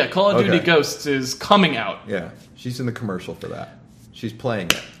Duty? Yeah, Call of Duty Ghosts is coming out. Yeah, she's in the commercial for that. She's playing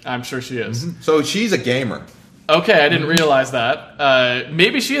it. I'm sure she is. Mm-hmm. So she's a gamer. Okay, I didn't realize that.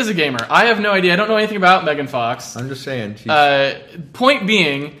 Maybe she is a gamer. I have no idea. I don't know anything about Megan Fox. I'm just saying. Point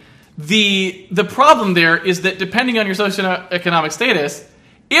being, the problem there is that depending on your socioeconomic status,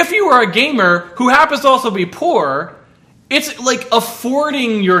 if you are a gamer who happens to also be poor, it's like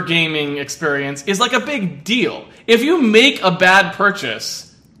affording your gaming experience is like a big deal. If you make a bad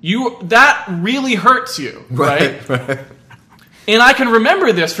purchase, that really hurts you, right? And I can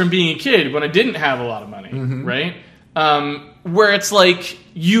remember this from being a kid when I didn't have a lot of money, right? Where it's like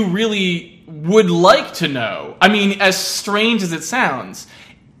you really would like to know. As strange as it sounds,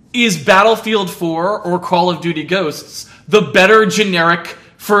 is Battlefield 4 or Call of Duty Ghosts the better generic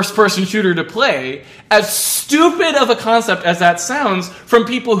first-person shooter to play? As stupid of a concept as that sounds from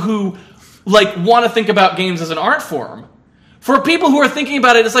people who want to think about games as an art form. For people who are thinking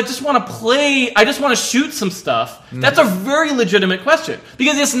about it, it's like, just want to play, I just want to shoot some stuff. That's a very legitimate question.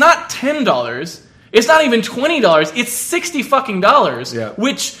 Because it's not $10, it's not even $20, it's $60 fucking dollars. Yeah.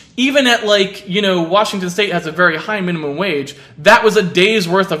 Which, even at Washington State has a very high minimum wage, that was a day's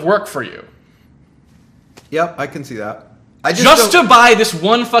worth of work for you. Yep, I can see that. Just to buy this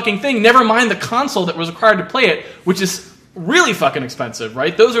one fucking thing, never mind the console that was required to play it, which is really fucking expensive,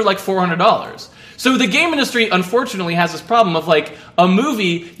 right? Those are like $400. So the game industry, unfortunately, has this problem of a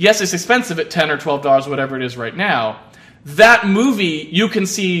movie, yes, it's expensive at $10 or $12, whatever it is right now. That movie, you can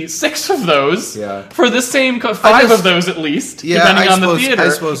see 6 of those for the same 5 of those at least, depending on the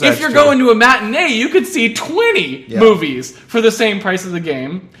theater. If you're going to a matinee, you could see 20 movies for the same price of the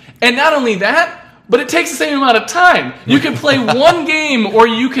game. And not only that, but it takes the same amount of time. You can play one game or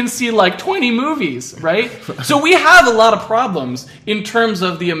you can see 20 movies, right? So we have a lot of problems in terms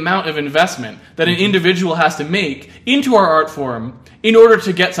of the amount of investment that an individual has to make into our art form in order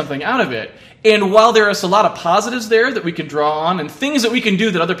to get something out of it. And while there is a lot of positives there that we can draw on and things that we can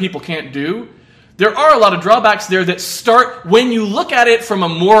do that other people can't do, there are a lot of drawbacks there that start when you look at it from a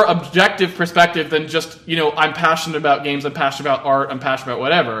more objective perspective than just, I'm passionate about games, I'm passionate about art, I'm passionate about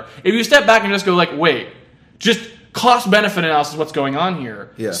whatever. If you step back and just go wait, just cost-benefit analysis, what's going on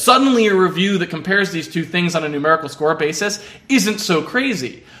here. Yeah. Suddenly a review that compares these two things on a numerical score basis isn't so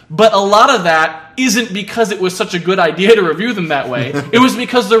crazy. But a lot of that isn't because it was such a good idea to review them that way. It was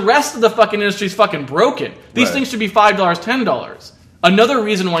because the rest of the fucking industry is fucking broken. These things should be $5, $10. Another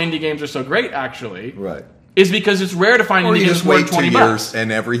reason why indie games are so great, actually, is because it's rare to find indie games worth $20. Years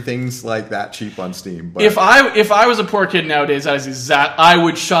and everything's that cheap on Steam. But if I was a poor kid nowadays, I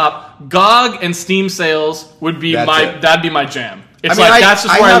would shop GOG and Steam sales would be that'd be my jam. It's that's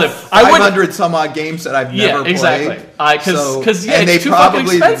just where I live. 500 some odd games that I've never played. Because and it's they too probably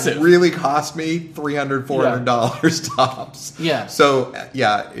fucking expensive. Really cost me $300, $400 tops. Yeah. So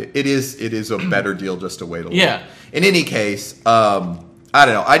it is a better deal just to wait a little. Yeah. In any case, I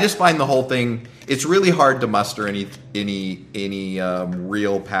don't know. I just find the whole thing. It's really hard to muster any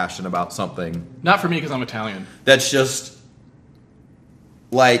real passion about something. Not for me because I'm Italian. That's just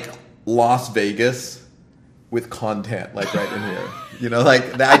like Las Vegas with content, right in here.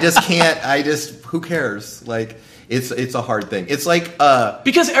 I just can't. Who cares? It's a hard thing. It's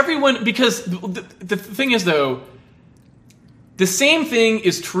because the thing is though, the same thing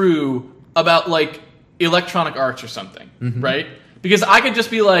is true about electronic arts or something, right? Because I could just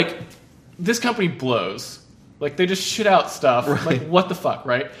be this company blows. They just shit out stuff. Right. What the fuck,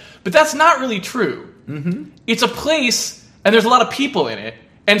 right? But that's not really true. It's a place, and there's a lot of people in it,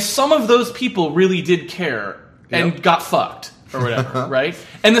 and some of those people really did care and got fucked or whatever, right?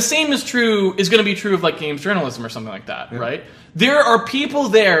 And the same is going to be true of games journalism or something like that, right? There are people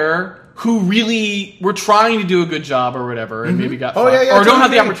there who really were trying to do a good job or whatever and maybe got fucked, or don't have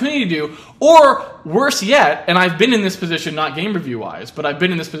the opportunity to do, or worse yet, and I've been in this position, not game review-wise, but I've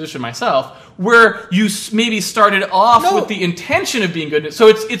been in this position myself, where you maybe started off with the intention of being good, so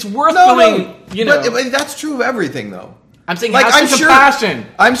it's worth going, But that's true of everything, though. I'm saying have some compassion.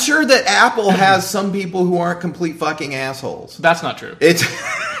 I'm sure that Apple has some people who aren't complete fucking assholes. That's not true.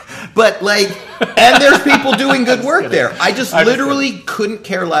 But and there's people doing good work there. I just literally couldn't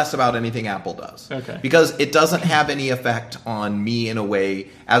care less about anything Apple does. Okay. Because it doesn't have any effect on me in a way.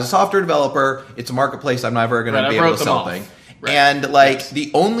 As a software developer, it's a marketplace I'm never going to be able to sell things. Right. And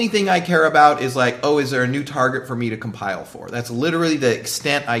the only thing I care about is is there a new target for me to compile for? That's literally the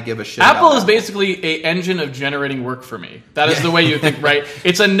extent I give a shit. Apple is basically a engine of generating work for me. That is the way you think, right?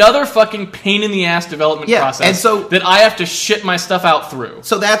 It's another fucking pain in the ass development process, and so that I have to shit my stuff out through.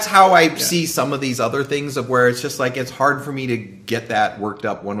 So that's how I see some of these other things of where it's just it's hard for me to get that worked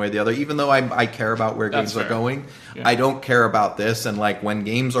up one way or the other. Even though I care about where games are going, I don't care about this. And when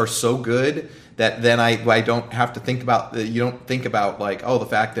games are so good that then I don't have to think about you don't think about the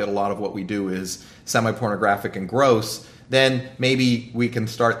fact that a lot of what we do is semi-pornographic and gross. Then maybe we can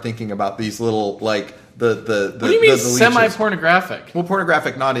start thinking about these little what do you mean semi-pornographic? Well,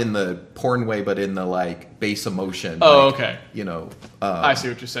 pornographic not in the porn way, but in the base emotion. Oh, okay. I see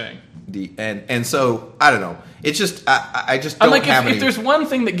what you're saying. And so I don't know. It's just I just don't have if there's one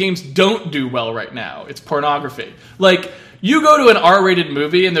thing that games don't do well right now, it's pornography. You go to an R-rated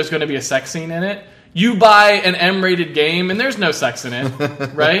movie and there's going to be a sex scene in it. You buy an M-rated game and there's no sex in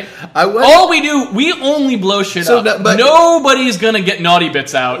it, right? We only blow shit up. But nobody's going to get naughty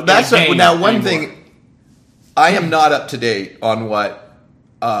bits out. That's one thing. I am not up to date on what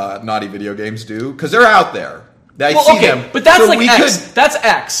naughty video games do because they're out there. I see them. But that's X. That's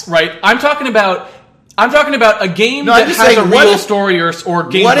X, right? I'm talking about a game that has a real story or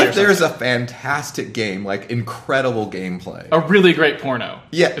gameplay. What if there's a fantastic game, incredible gameplay, a really great porno?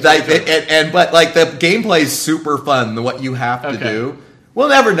 Yeah, but the gameplay is super fun. What you have to do, we'll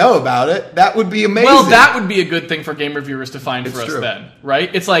never know about it. That would be amazing. Well, that would be a good thing for game reviewers to find for us then, right?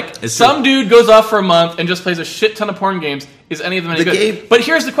 It's some dude goes off for a month and just plays a shit ton of porn games. Is any of them any good? But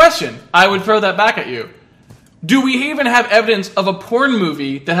here's the question. I would throw that back at you. Do we even have evidence of a porn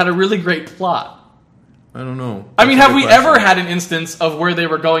movie that had a really great plot? I don't know. Have we ever had an instance of where they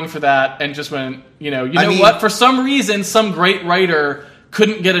were going for that and just went, what? For some reason, some great writer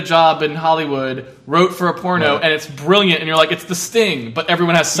couldn't get a job in Hollywood, wrote for a porno, and it's brilliant, and you're like, it's The Sting, but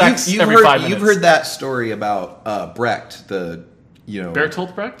everyone has sex every 5 minutes. You've heard that story about Brecht,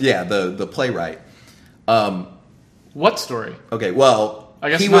 Bertolt Brecht? Yeah, the playwright. What story? Okay, well, I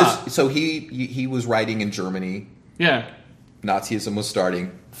guess not. He was writing in Germany. Yeah. Nazism was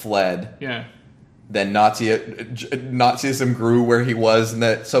starting, fled. Yeah. Then Nazism grew where he was,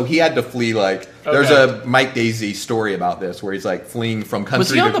 and so he had to flee. There's a Mike Daisey story about this where he's fleeing from country.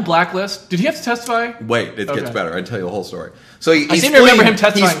 Was he on the blacklist? Did he have to testify? Wait, it gets better. I'll tell you the whole story. So I seem to remember him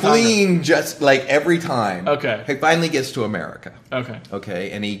testifying. He's fleeing just every time. Okay. He finally gets to America. Okay.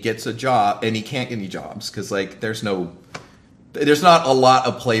 Okay, and he gets a job, and he can't get any jobs because there's not a lot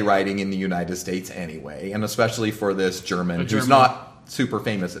of playwriting in the United States anyway, and especially for this German who's not super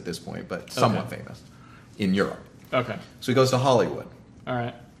famous at this point, but somewhat famous in Europe. Okay. So he goes to Hollywood. All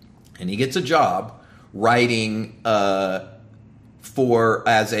right. And he gets a job writing as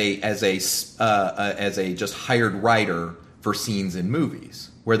a just hired writer for scenes in movies.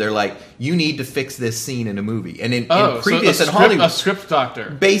 Where they're like, you need to fix this scene in a movie. And in previous in Hollywood, a script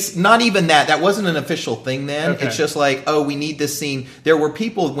doctor. Not even that. That wasn't an official thing then. Okay. It's just we need this scene. There were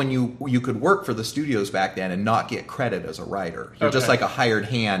people when you could work for the studios back then and not get credit as a writer. You're just a hired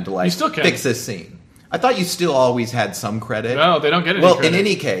hand to you still can. fix this scene. I thought you still always had some credit. No, they don't get any credit. Well, in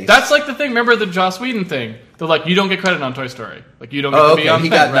any case. That's the thing. Remember the Joss Whedon thing? They're like, you don't get credit on Toy Story. You don't get to be on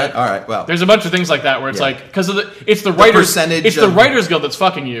thing, right? All right, well. There's a bunch of things like that where it's because it's the writers percentage it's the Writers Guild that's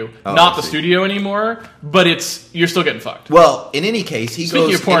fucking you, not the studio anymore, but you're still getting fucked. Well, in any case, he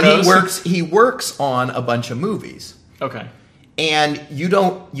pornos, he works on a bunch of movies. Okay. And you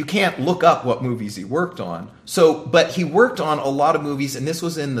can't look up what movies he worked on. But he worked on a lot of movies, and this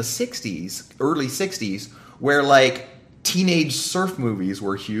was in the 60s, early 60s, where teenage surf movies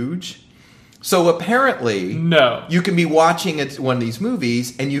were huge. So apparently, you can be watching one of these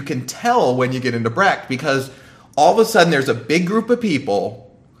movies, and you can tell when you get into Brecht because all of a sudden there's a big group of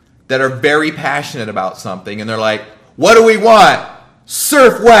people that are very passionate about something, and they're like, "What do we want?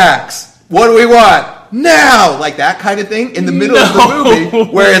 Surf wax. What do we want now?" That kind of thing in the middle of the movie,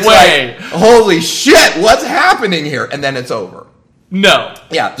 where it's "Holy shit, what's happening here?" And then it's over. No.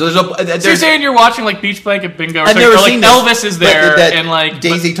 Yeah. So you're saying you're watching Beach Blanket Bingo? I've never seen Elvis is there, and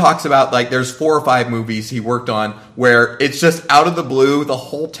Daisy talks about there's 4 or 5 movies he worked on where it's just out of the blue, the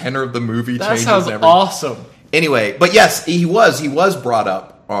whole tenor of the movie changes. That sounds awesome. Anyway, but yes, he was brought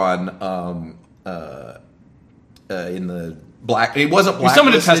up on in the black. He wasn't blacklisted. He was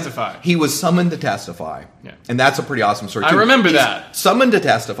summoned to testify. He was summoned to testify. Yeah. And that's a pretty awesome story too. I remember that. Summoned to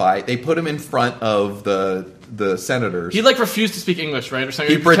testify. They put him in front of the senators. He refused to speak English, right? Or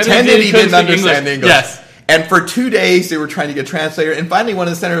something. He pretended he didn't understand English. Yes. And for 2 days they were trying to get a translator, and finally one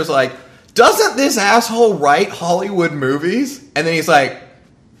of the senators was like, "Doesn't this asshole write Hollywood movies?" And then he's like,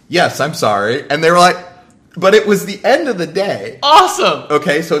 "Yes, I'm sorry." And they were like, But it was the end of the day. Awesome.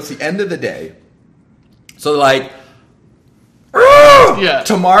 Okay, so it's the end of the day. So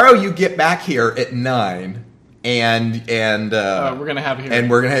tomorrow you get back here at 9, and we're gonna have here, and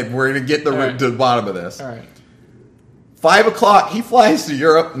we're gonna get to the bottom of this. All right. 5 o'clock, he flies to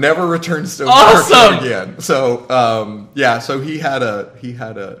Europe, never returns to America again. So so he had a.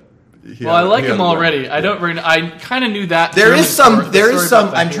 I like him already. I kind of knew that. There is some.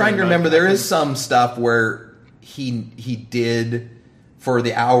 I'm trying to remember. There is some stuff where he did, for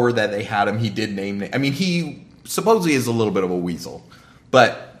the hour that they had him, he did name. I mean, he supposedly is a little bit of a weasel,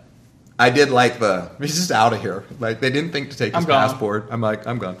 but I did like he's just out of here. Like, they didn't think to take his passport. I'm like,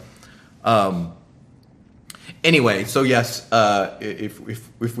 I'm gone. Anyway, so yes,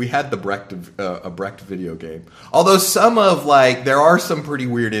 if we had the Brecht video game, although some of there are some pretty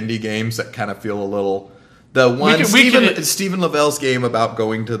weird indie games that kind of feel a little. The one Stephen Lavell's game about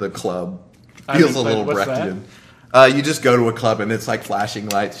going to the club feels a little Brechtian. You just go to a club and it's like flashing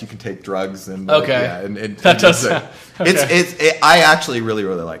lights. You can take drugs and that does sound. Okay. I actually really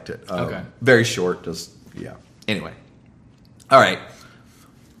liked it. Very short, just Anyway, all right.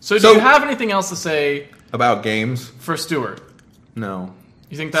 So do you have anything else to say about games for Stuart? No.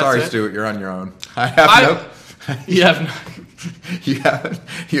 You think that's Sorry, it? Stuart, you're on your own. I have You have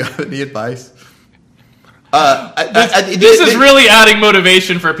You have any advice? This is really adding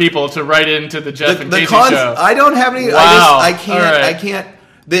motivation for people to write into the Jeff and Casey show. I don't have any. Wow. I can't. Right. I can't.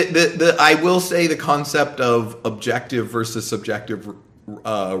 I will say the concept of objective versus subjective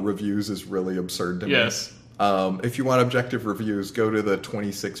reviews is really absurd to me. Yes. If you want objective reviews, go to the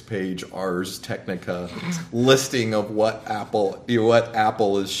 26-page Ars Technica listing of what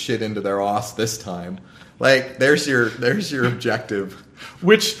Apple is shit into their ass this time. Like, there's your objective.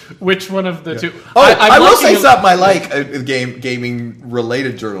 Which one of the two? Oh, I will say something I like, gaming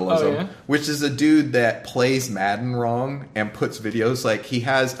related journalism, which is a dude that plays Madden wrong and puts videos he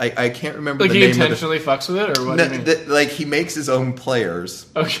has. I can't remember the name. Like, he intentionally fucks with it, or what? Do you mean? He makes his own players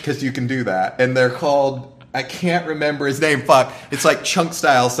because you can do that, and they're called. I can't remember his name. Fuck. It's like Chunk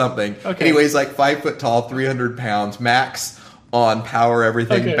Style something. Okay. Anyway, he's 5 foot tall, 300 pounds, max on power,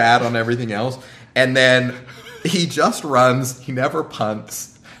 everything, bad on everything else. And then he just runs. He never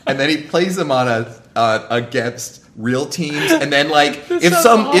punts. And then he plays them on against real teams. And then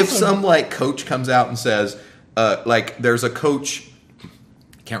if some coach comes out and says there's a coach.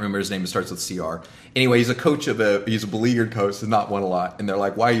 I can't remember his name. It starts with CR. Anyway, he's a coach he's a beleaguered coach, has not won a lot, and they're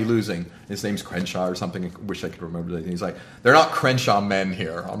like, "Why are you losing?" His name's Crenshaw or something. I wish I could remember that. He's like, "They're not Crenshaw men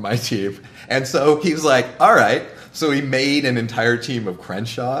here on my team," and so he's like, "All right." So he made an entire team of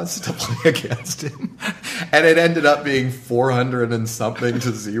Crenshaws to play against him, and it ended up being 400 and something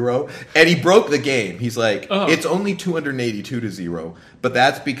to 0. And he broke the game. He's like, "It's only 282 to 0," but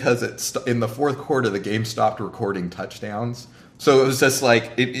that's because in the fourth quarter the game stopped recording touchdowns. So it was just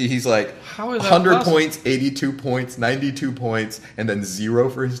he's like, how is that 100 possible? points, 82 points, 92 points, and then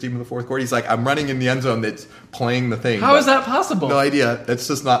 0 for his team in the fourth quarter. He's like, I'm running in the end zone that's playing the thing. How is that possible? No idea. That's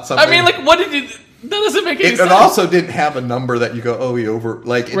just not something. I mean, what did you... That doesn't make any sense. It also didn't have a number that you go, he over...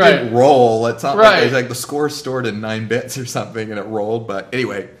 it didn't roll. It's not like the score stored in 9 bits or something, and it rolled. But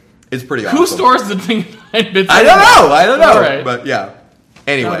anyway, it's pretty awesome. Who stores the thing in 9 bits? I don't know. Right. But yeah.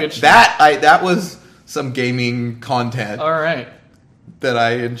 Anyway, that was some gaming content. All right. That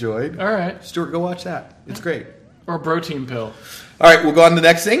I enjoyed. All right. Stuart, go watch that. It's great. Or a protein pill. All right, we'll go on to the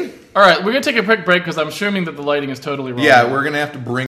next thing. All right, we're going to take a quick break because I'm assuming that the lighting is totally wrong. Yeah, we're going to have to bring